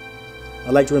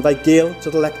 I'd like to invite Gail to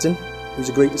the lectern, who's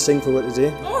agreed to sing for us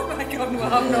today. Oh my God, no,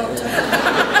 I'm not.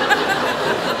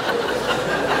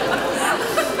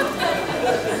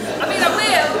 I mean, I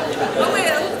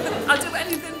will. I'll do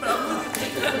anything, but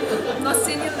I'm not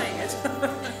singing like it.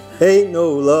 Ain't no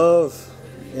love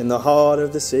in the heart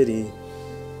of the city.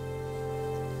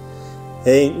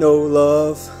 Ain't no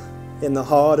love in the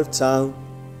heart of town.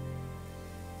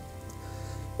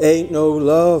 Ain't no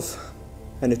love,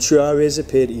 and it sure is a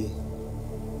pity.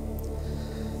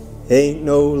 Ain't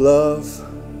no love,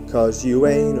 'cause you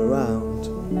ain't around.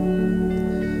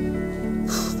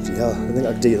 Yeah, I think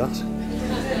I could do that.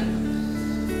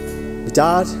 My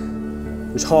dad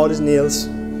was hard as nails,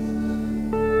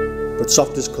 but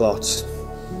soft as clots.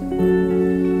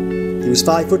 He was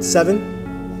 5'7",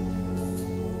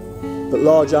 but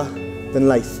larger than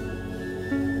life.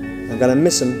 I'm going to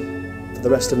miss him for the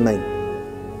rest of mine.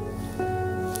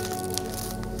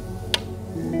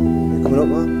 You're coming up,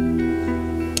 man?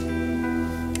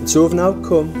 And so we've now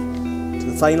come to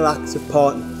the final act of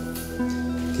parting.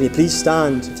 Can you please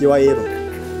stand if you are able?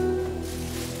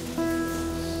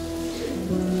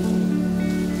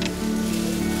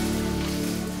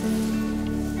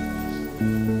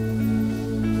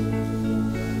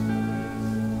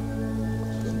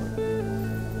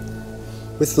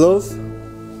 With love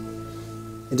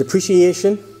and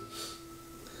appreciation,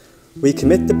 we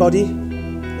commit the body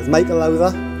of Michael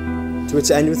Lowther to its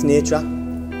end with nature.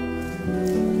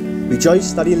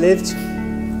 Rejoice that he lived,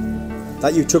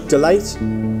 that you took delight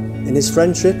in his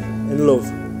friendship and love.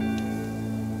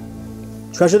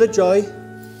 Treasure the joy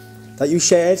that you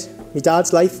shared my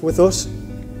dad's life with us.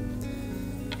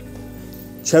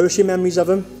 Cherish your memories of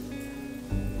him.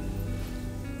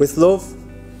 With love,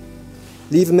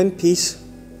 leave him in peace.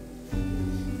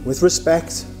 With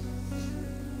respect,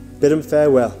 bid him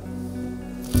farewell.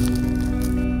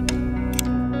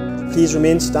 Please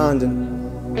remain standing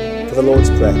for the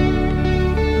Lord's Prayer.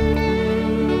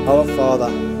 Our Father,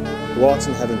 who art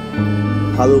in heaven,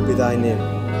 hallowed be thy name.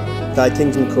 Thy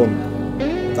kingdom come,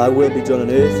 thy will be done on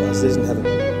earth as it is in heaven.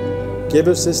 Give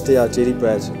us this day our daily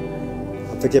bread,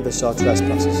 and forgive us our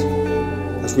trespasses,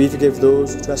 as we forgive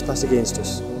those who trespass against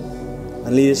us.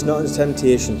 And lead us not into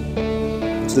temptation,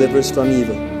 but deliver us from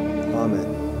evil.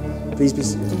 Amen. Please be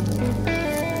seated.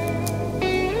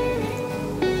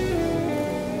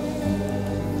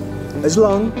 As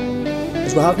long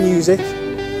as we have music,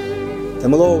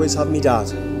 then we'll always have me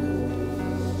dad.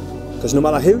 Because no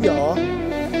matter who you are,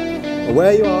 or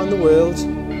where you are in the world,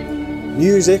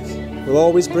 music will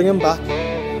always bring him back,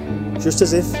 just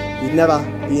as if he'd never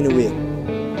been away.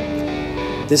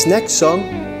 This next song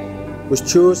was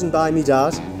chosen by me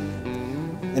dad,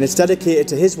 and it's dedicated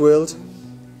to his world,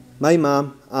 my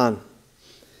mum, Anne.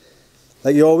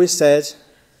 Like he always said,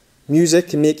 music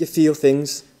can make you feel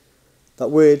things that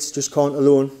words just can't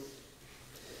alone.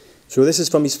 So this is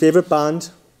from his favourite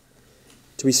band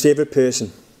to his favourite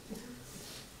person.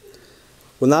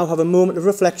 We'll now have a moment of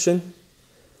reflection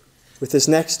with this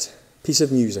next piece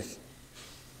of music.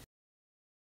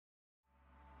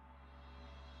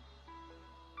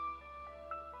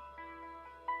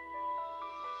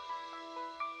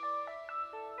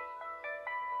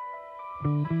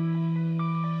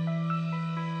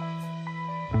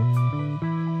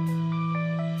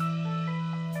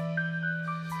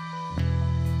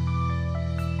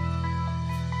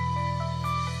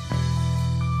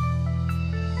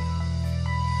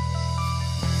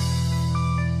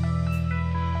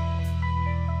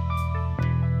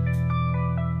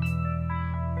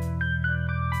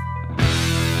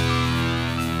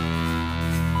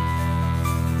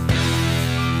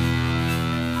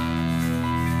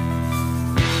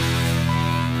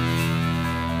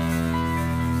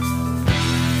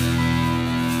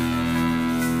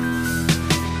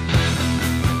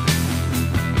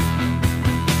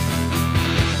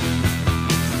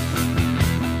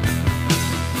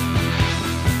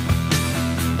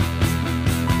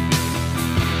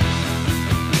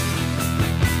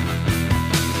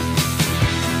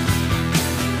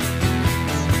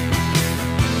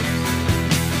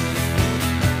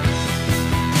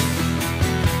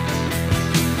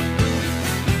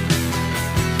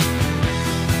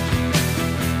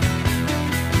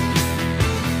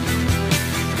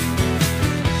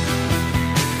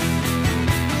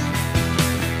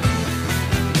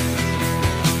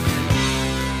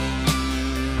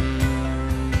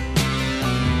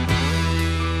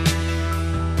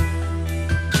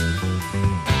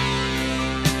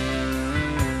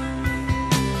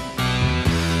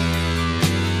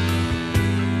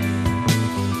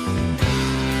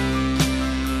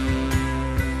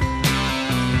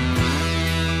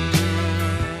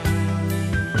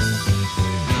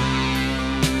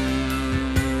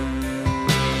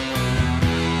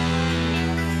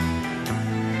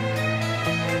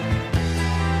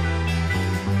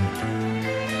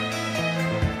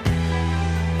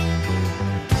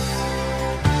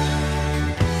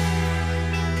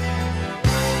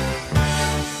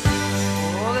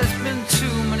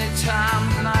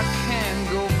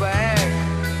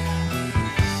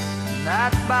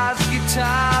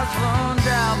 Guitars run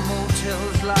down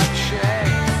motels like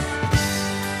shacks.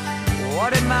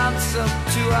 What it amounts up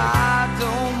to, I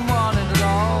don't want it at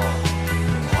all.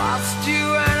 Watched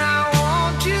you and I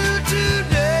want you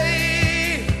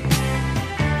today.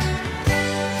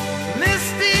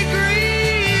 Misty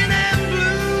green and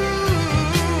blue.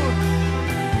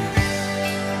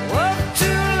 What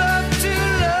to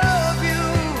love you.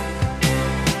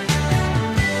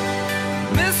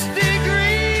 Misty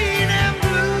green and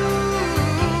blue.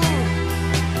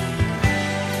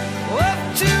 What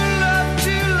to love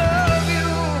you.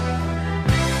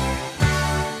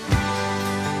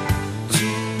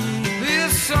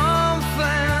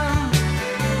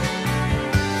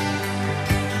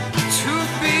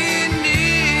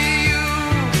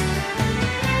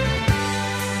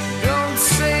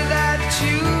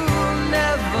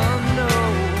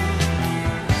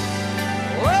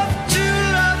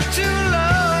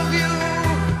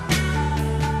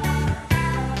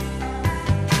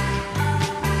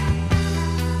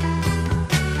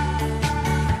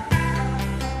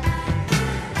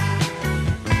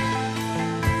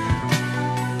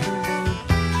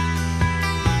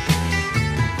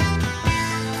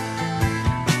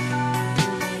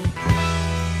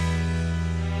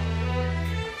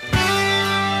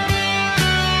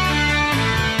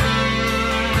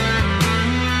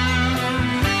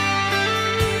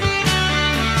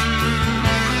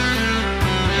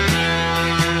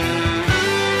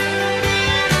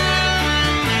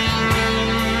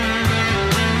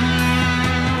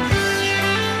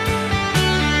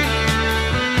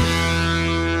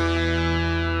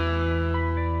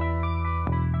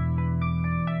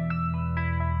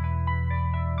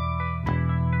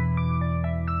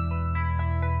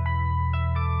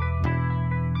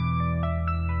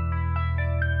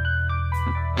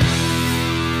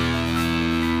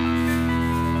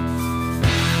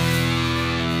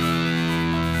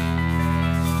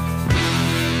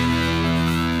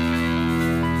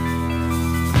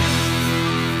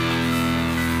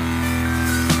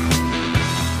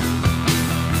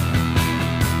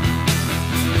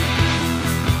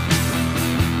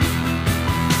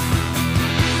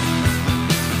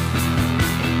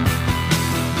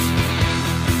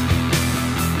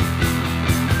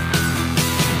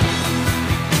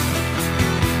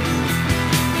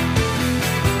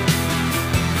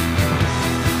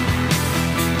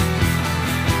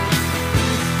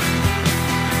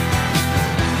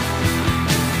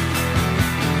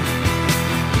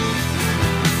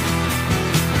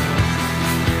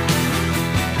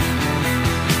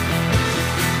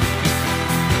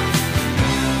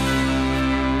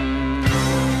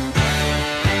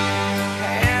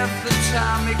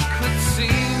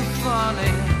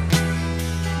 funny.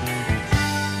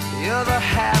 The other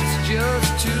half's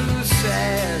just too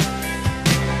sad.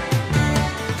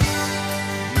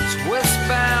 These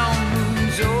westbound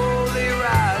moons only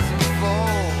rise and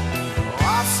fall.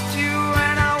 Lost you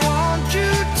and I want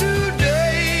you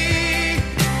today.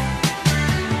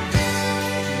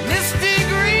 Misty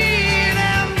green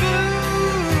and blue.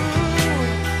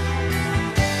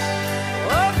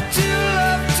 Love to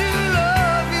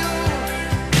love you.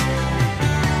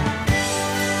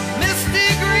 Misty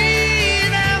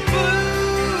green and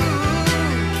blue.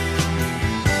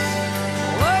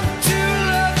 Love to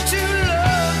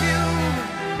love you.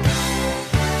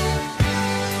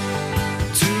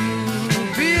 To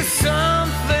be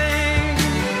something,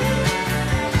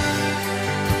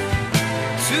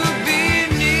 to be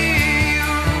near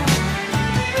you.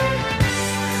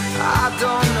 I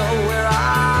don't know where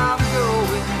I'm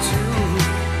going to.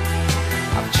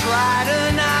 I've tried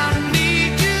and I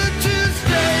need you to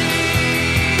stay.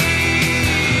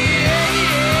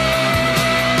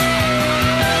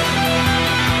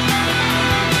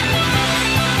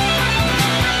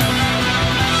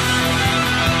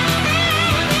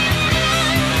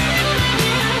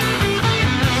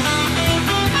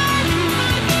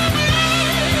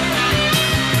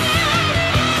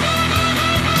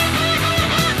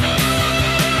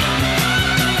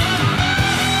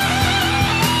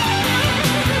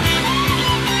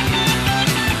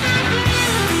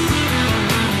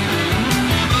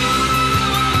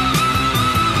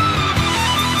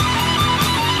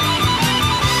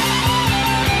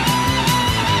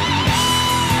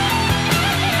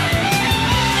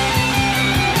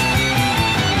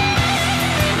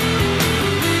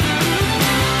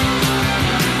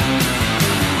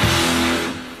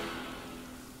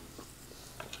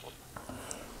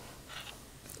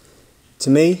 To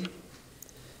me,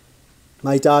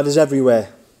 my dad is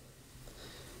everywhere,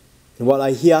 in what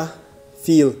I hear,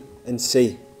 feel and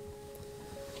see.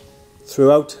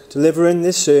 Throughout delivering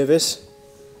this service,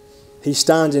 he's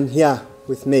standing here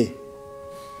with me.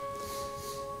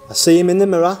 I see him in the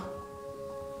mirror.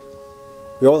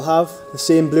 We all have the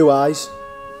same blue eyes.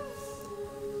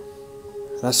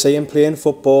 And I see him playing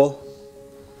football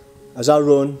as I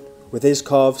run with his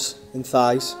calves and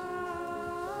thighs.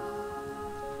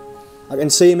 I can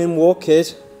see him in Walk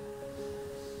Kid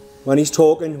when he's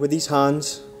talking with his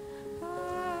hands,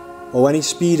 or when he's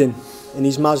speeding in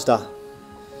his Mazda,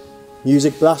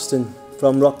 music blasting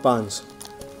from rock bands.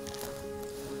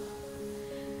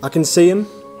 I can see him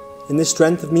in the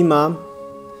strength of me mum,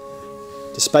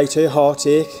 despite her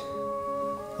heartache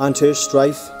and her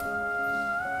strife,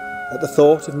 at the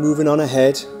thought of moving on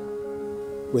ahead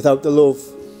without the love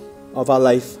of our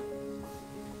life.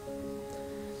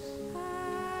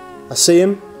 I see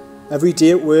him every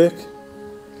day at work,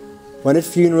 when at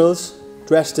funerals,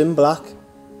 dressed in black.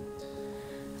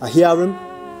 I hear him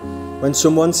when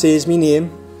someone says me name,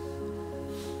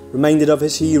 reminded of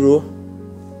his hero,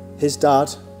 his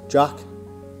dad, Jack.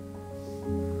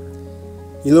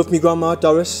 He loved me grandma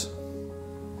Doris,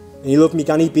 and he loved me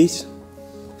Granny Beat.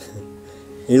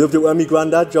 He loved it when me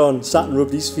granddad John sat and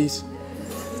rubbed his feet.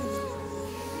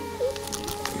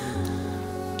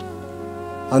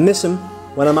 I'll miss him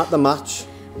when I'm at the match,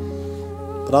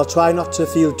 but I'll try not to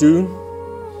feel doom,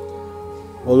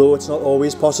 although it's not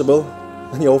always possible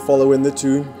when you're following the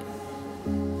tune.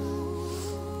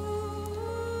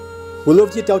 We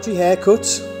loved your dodgy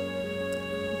haircuts,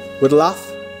 we'd laugh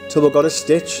till we got a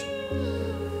stitch,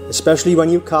 especially when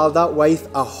you called that wife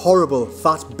a horrible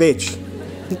fat bitch.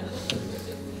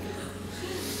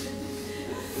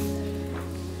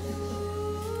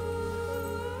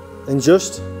 And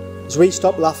just as we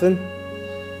stopped laughing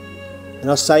and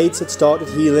our sides had started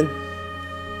healing,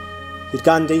 you'd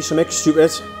go and do something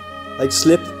stupid, like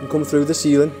slip and come through the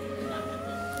ceiling.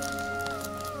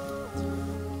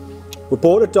 We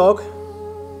bought a dog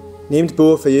named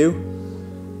Bo for you.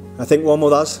 I think one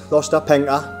mother's lost her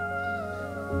penker,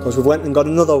 because we've went and got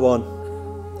another one.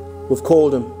 We've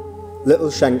called him Little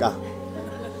Schenker.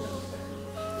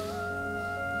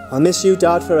 I'll miss you,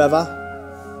 Dad, forever,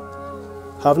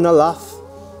 having a laugh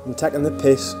and taking the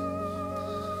piss.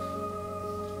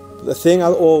 But the thing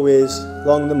I'll always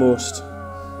long the most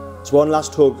is one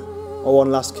last hug or one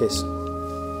last kiss.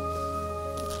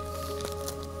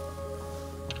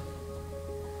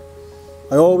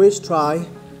 I always try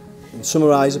and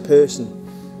summarise a person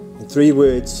in 3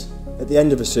 words at the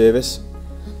end of a service.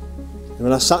 And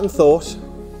when I sat and thought,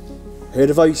 I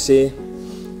heard a voice say,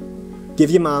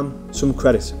 "Give your mum some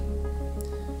credit."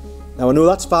 Now I know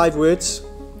that's 5 words,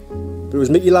 but it was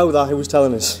Mickey Lowther who was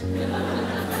telling us.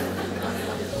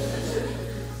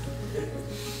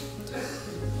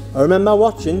 I remember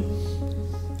watching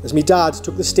as my dad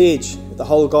took the stage at the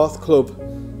Holgarth Club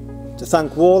to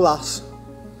thank War Lass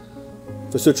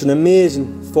for such an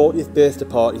amazing 40th birthday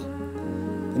party,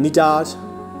 and my dad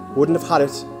wouldn't have had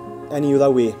it any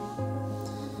other way.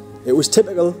 It was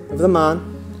typical of the man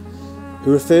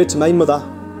who referred to my mother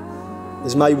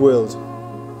as my world.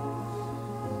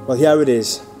 Well, here it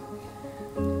is.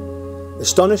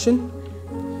 Astonishing,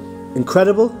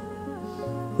 incredible,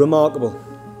 remarkable.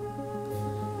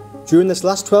 During this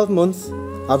last 12 months,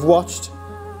 I've watched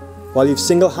while you've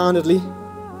single-handedly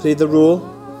played the role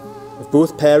of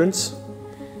both parents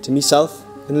to myself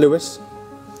and Lewis,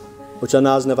 which I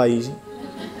know is never easy.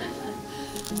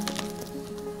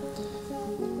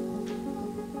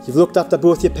 You've looked after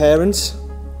both your parents,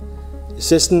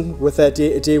 assisting with their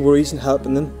day-to-day worries and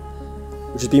helping them,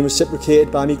 which has been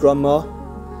reciprocated by me grandma,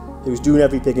 who was doing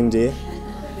every picking day,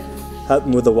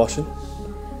 helping with the washing.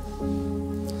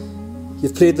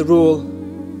 You've played the role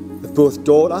of both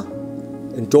daughter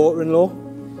and daughter-in-law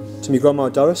to me grandma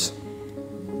Doris,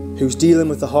 who's dealing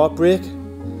with the heartbreak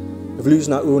of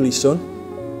losing her only son,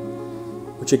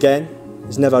 which again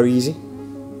is never easy.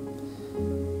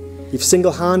 You've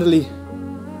single-handedly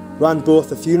ran both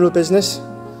the funeral business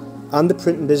and the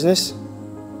printing business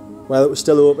while it was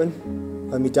still open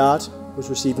when my dad was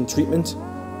receiving treatment.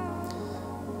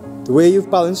 The way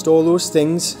you've balanced all those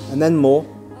things and then more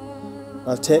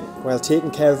while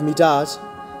taking care of me dad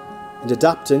and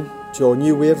adapting to your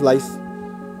new way of life,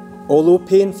 although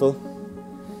painful,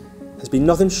 has been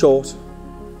nothing short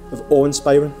of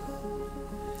awe-inspiring.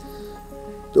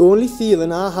 The only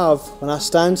feeling I have when I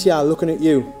stand here looking at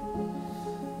you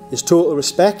is total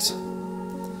respect,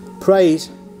 pride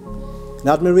and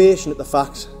admiration at the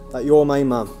fact that you're my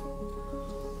mum.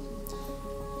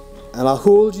 And I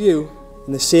hold you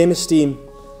in the same esteem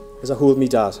as I hold me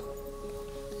dad.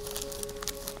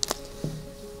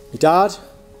 My dad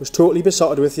was totally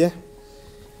besotted with you,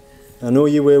 and I know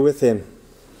you were with him.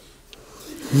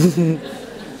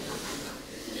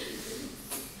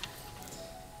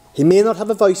 He may not have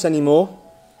a voice anymore,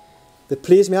 but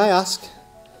please may I ask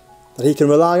that he can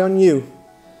rely on you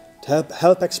to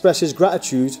help express his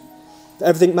gratitude for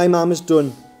everything my mum has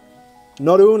done,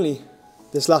 not only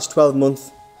this last 12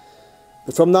 months,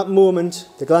 but from that moment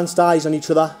they glanced eyes on each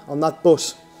other on that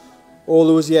bus all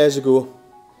those years ago,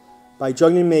 by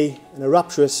joining me in a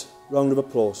rapturous round of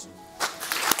applause.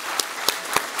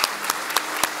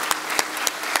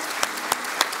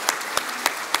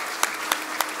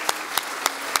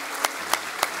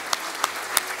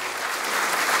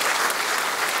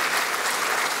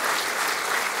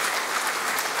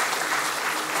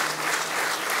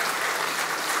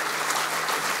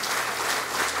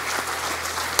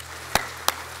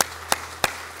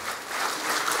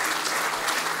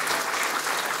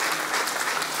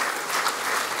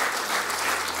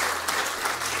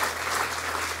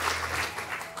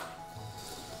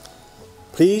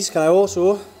 Please, can I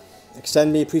also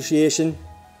extend my appreciation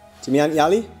to my Auntie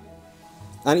Ali,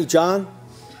 Auntie Jan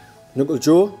and Uncle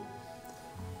Joe,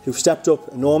 who've stepped up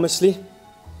enormously,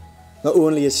 not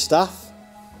only as staff,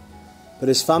 but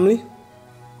as family.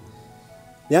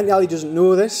 My Auntie Ali doesn't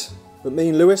know this, but me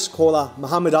and Lewis call her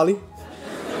Muhammad Ali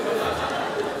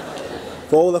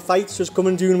for all the fights she's come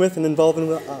and doing with and involving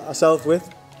herself with.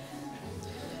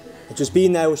 I've just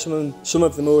been there with some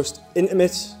of the most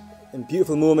intimate and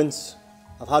beautiful moments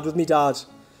I've had with me dad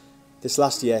this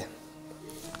last year.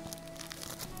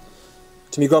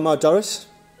 To me grandma Doris,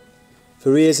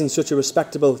 for raising such a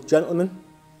respectable gentleman.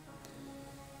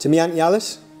 To me Auntie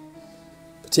Alice,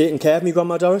 for taking care of me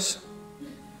grandma Doris.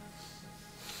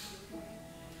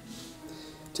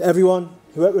 To everyone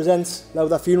who represents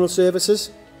Lowther Funeral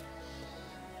Services.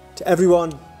 To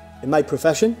everyone in my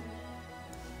profession.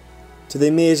 To the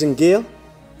amazing Gail,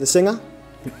 the singer.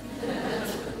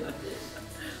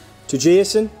 To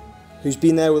Jason, who's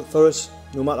been there for us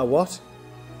no matter what.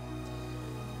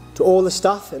 To all the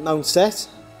staff at Mount Set,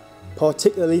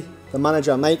 particularly the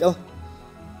manager Michael,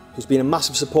 who's been a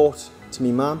massive support to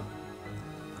me mum.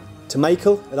 To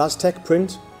Michael at Aztec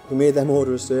Print, who made them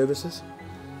order of services.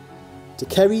 To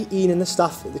Kerry, Ian and the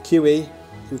staff at the QA,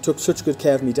 who took such good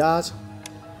care of me dad.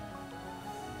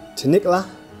 To Nicola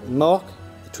and Mark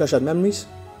at Treasured Memories.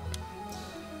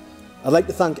 I'd like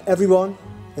to thank everyone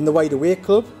in the Wide Awake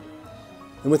Club,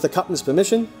 and with the captain's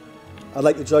permission, I'd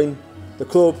like to join the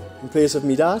club in place of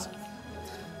me dad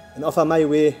and offer my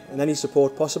way in any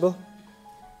support possible.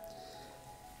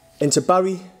 And to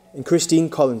Barry and Christine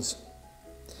Collins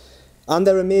and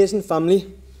their amazing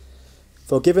family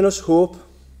for giving us hope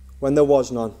when there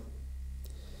was none.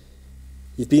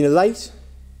 You've been a light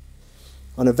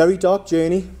on a very dark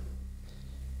journey,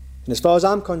 and as far as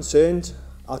I'm concerned,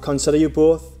 I'll consider you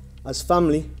both as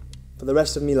family for the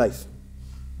rest of my life.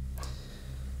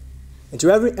 And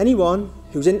to anyone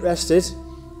who's interested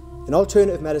in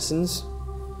alternative medicines,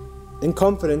 in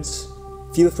confidence,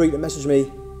 feel free to message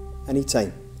me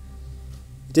anytime.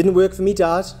 It didn't work for me,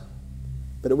 Dad,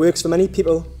 but it works for many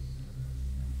people,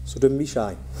 so don't be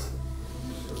shy.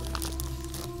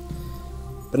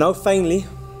 But now finally,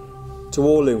 to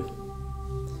all Lou.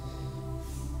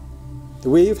 The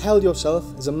way you've held yourself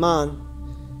as a man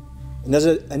and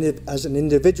as an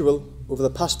individual over the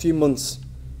past few months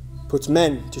puts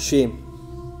men to shame.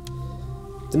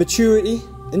 The maturity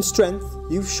and strength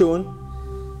you've shown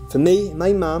for me and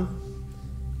my mum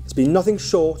has been nothing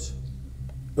short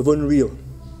of unreal.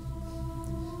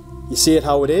 You say it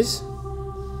how it is,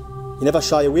 you never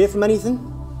shy away from anything,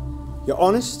 you're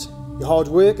honest, you're hard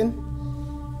working,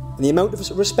 and the amount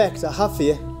of respect I have for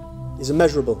you is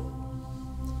immeasurable.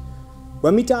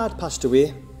 When my dad passed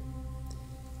away,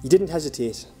 he didn't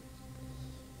hesitate.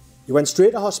 He went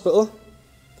straight to hospital,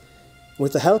 and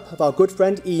with the help of our good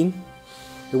friend Ian,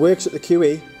 who works at the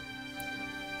QE,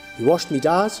 he washed me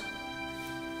dad,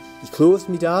 he clothed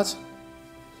me dad,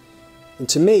 and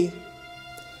to me,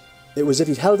 it was as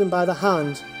if he'd held him by the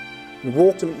hand and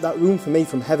walked him into that room for me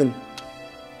from heaven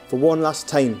for one last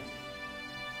time.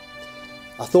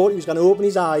 I thought he was going to open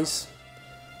his eyes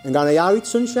and go, "Are you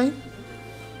sunshine?"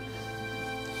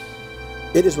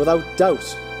 It is without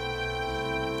doubt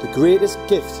the greatest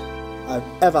gift I've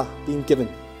ever been given.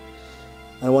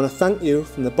 And I want to thank you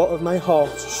from the bottom of my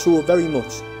heart so very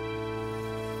much.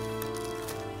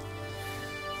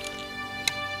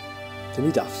 To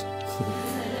me daft.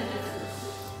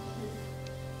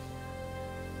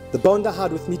 The bond I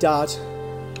had with me dad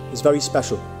is very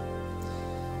special.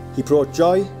 He brought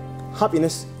joy,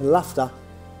 happiness and laughter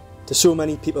to so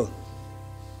many people.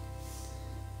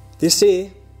 They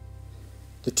say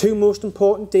the two most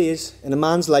important days in a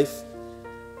man's life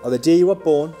are the day you were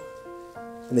born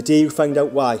and the day you find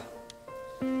out why.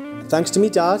 And thanks to me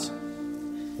dad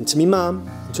and to me mum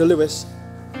and to Lewis,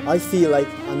 I feel like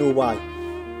I know why.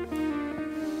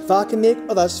 If I can make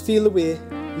others feel the way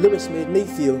Lewis made me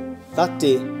feel that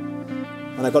day,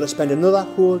 and I got to spend another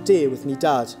whole day with me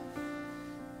dad,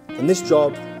 and this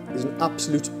job is an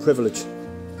absolute privilege.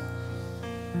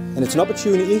 And it's an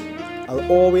opportunity I'll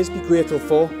always be grateful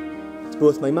for to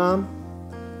both my mum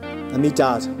and me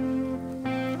dad.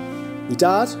 Me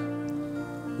dad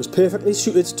was perfectly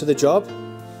suited to the job.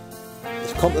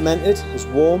 It complemented his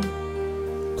warm,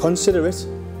 considerate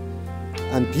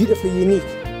and beautifully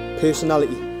unique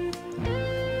personality.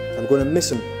 I'm going to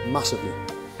miss him massively.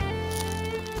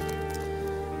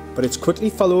 But it's quickly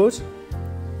followed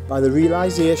by the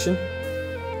realisation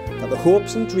that the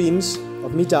hopes and dreams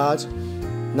of me dad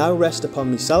now rest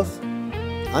upon myself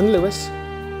and Lewis,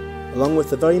 along with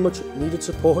the very much needed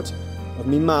support of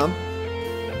me mum,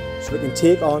 so we can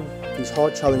take on these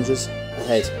hard challenges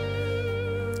ahead.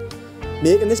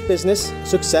 Making this business a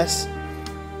success,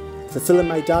 fulfilling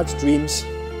my dad's dreams,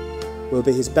 will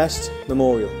be his best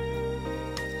memorial.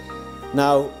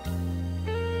 Now,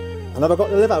 I never got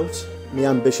to live out my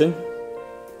ambition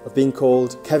of being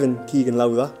called Kevin Keegan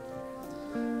Lowther.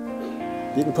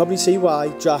 You can probably see why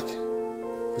Jack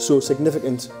was so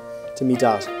significant to me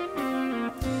dad.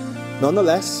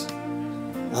 Nonetheless,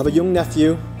 I have a young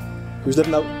nephew who's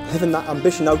living that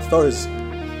ambition out for us,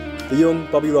 the young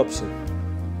Bobby Robson.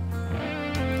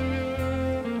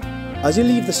 As you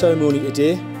leave the ceremony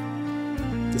today,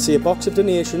 you'll see a box of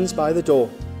donations by the door.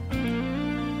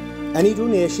 Any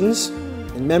donations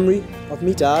in memory of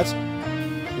me dad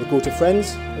will go to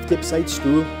Friends of Gippside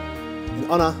School in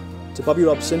honour to Bobby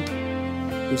Robson,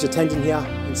 who's attending here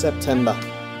in September.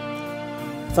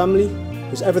 Family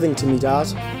was everything to me dad,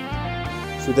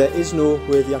 so there is no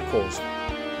worthier cause.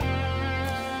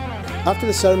 After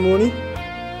the ceremony,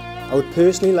 I would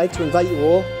personally like to invite you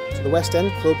all to the West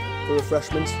End Club for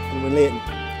refreshments in Winlayton.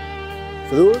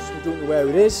 For those who don't know where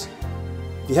it is,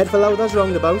 if you head for Lowther's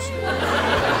roundabout,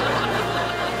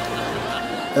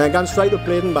 and then go straight up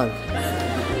Bladen Bank.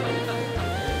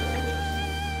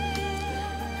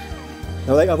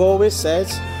 Now, like I've always said,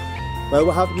 where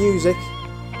we have music,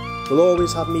 we'll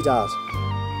always have me dad.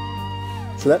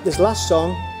 So let this last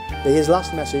song be his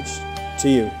last message to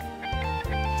you.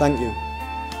 Thank you.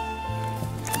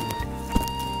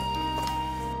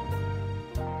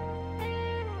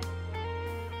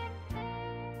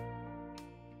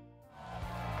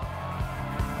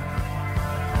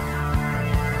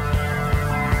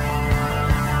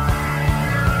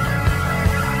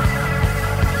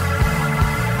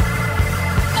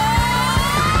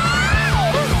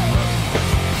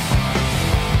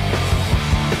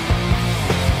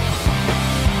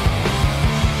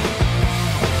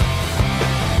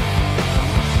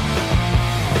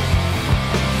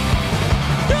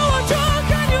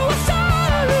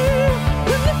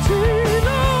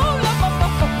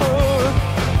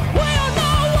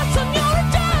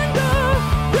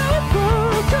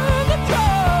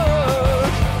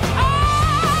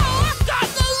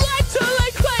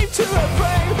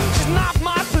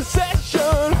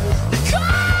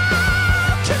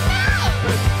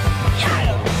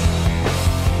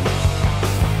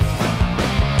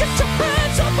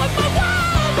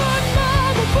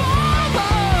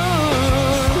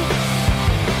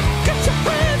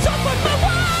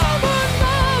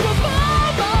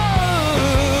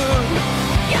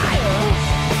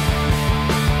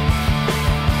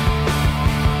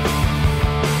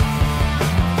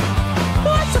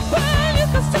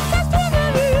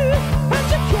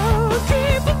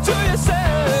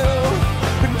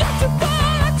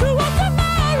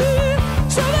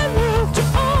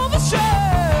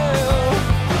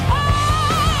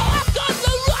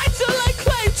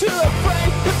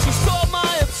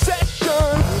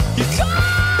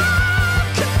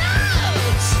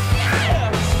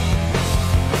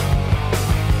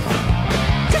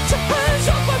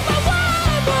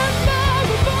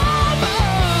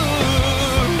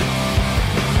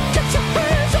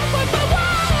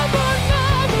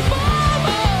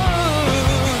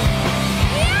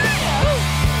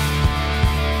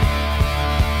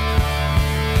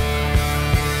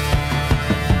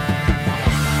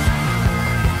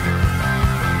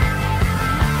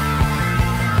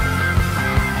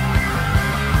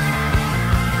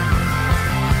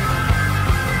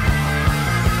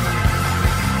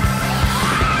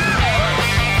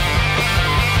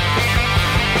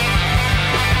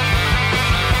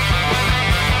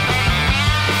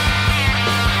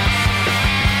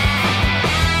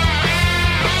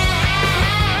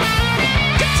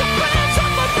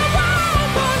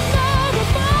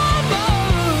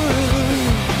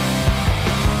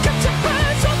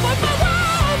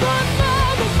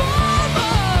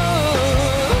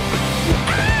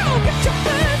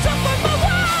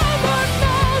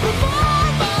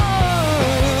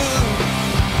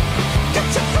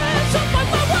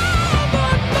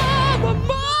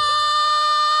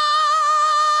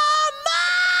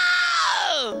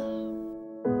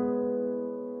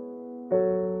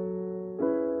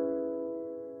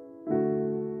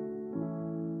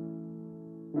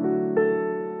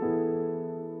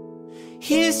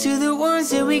 Here's to the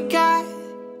ones that we got.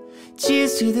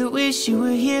 Cheers to the wish you were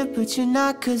here, but you're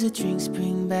not. 'Cause the drinks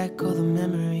bring back all the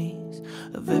memories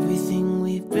of everything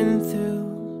we've been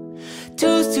through.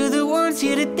 Toast to the ones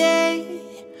here today.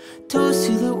 Toast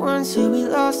to the ones that we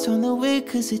lost on the way.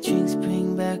 'Cause the drinks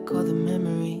bring back all the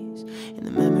memories, and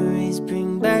the memories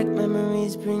bring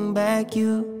back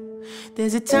you.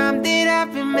 There's a time that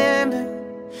I remember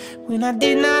when I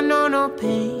did not know no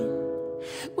pain,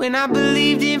 when I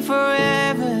believed in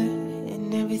forever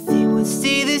and everything would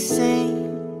stay the same.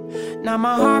 Now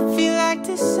my heart feel like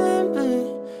December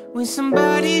when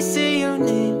somebody say your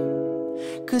name.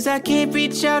 'Cause I can't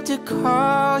reach out to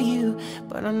call you,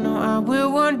 but I know I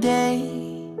will one day.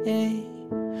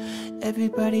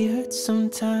 Everybody hurts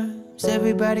sometimes,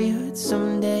 everybody hurts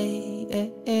someday.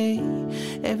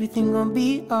 Everything gon'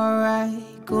 be alright.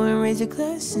 Go and raise a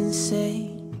glass and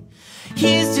say,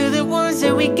 here's to the ones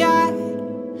that we got.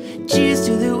 Cheers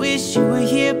to the wish you were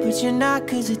here, but you're not.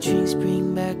 'Cause the drinks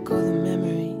bring back all the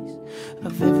memories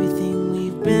of everything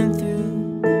we've been through.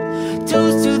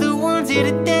 Toast to the ones here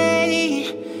today.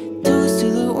 Toast to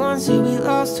the ones that we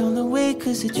lost on the way.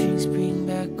 'Cause the drinks bring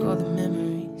back all the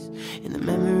memories, and the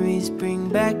memories bring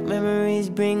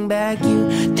back you.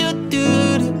 Do do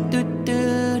do do do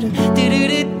do do do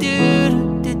do do do.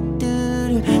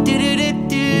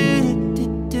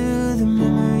 The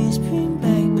memories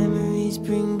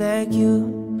bring back you.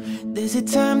 There's a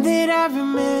time that I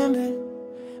remember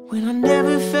when I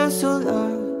never felt so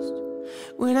lost,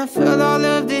 when I felt all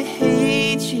of the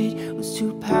hatred was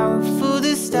too powerful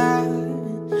to stop.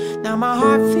 Now my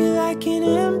heart feel like an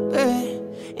ember,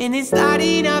 and it's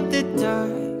lighting up the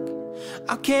dark.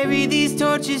 I'll carry these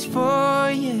torches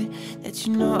for you, that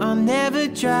you know I'll never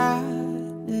drop.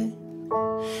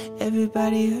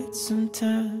 Everybody hurts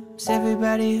sometimes,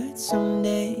 everybody hurts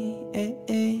someday.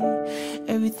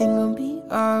 Everything gon' be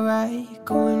alright.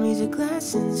 Go and raise a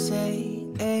glass and say,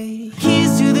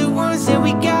 here's to the ones that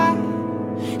we got.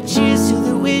 Cheers to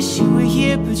the wish you were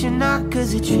here, but you're not.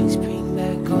 'Cause the drinks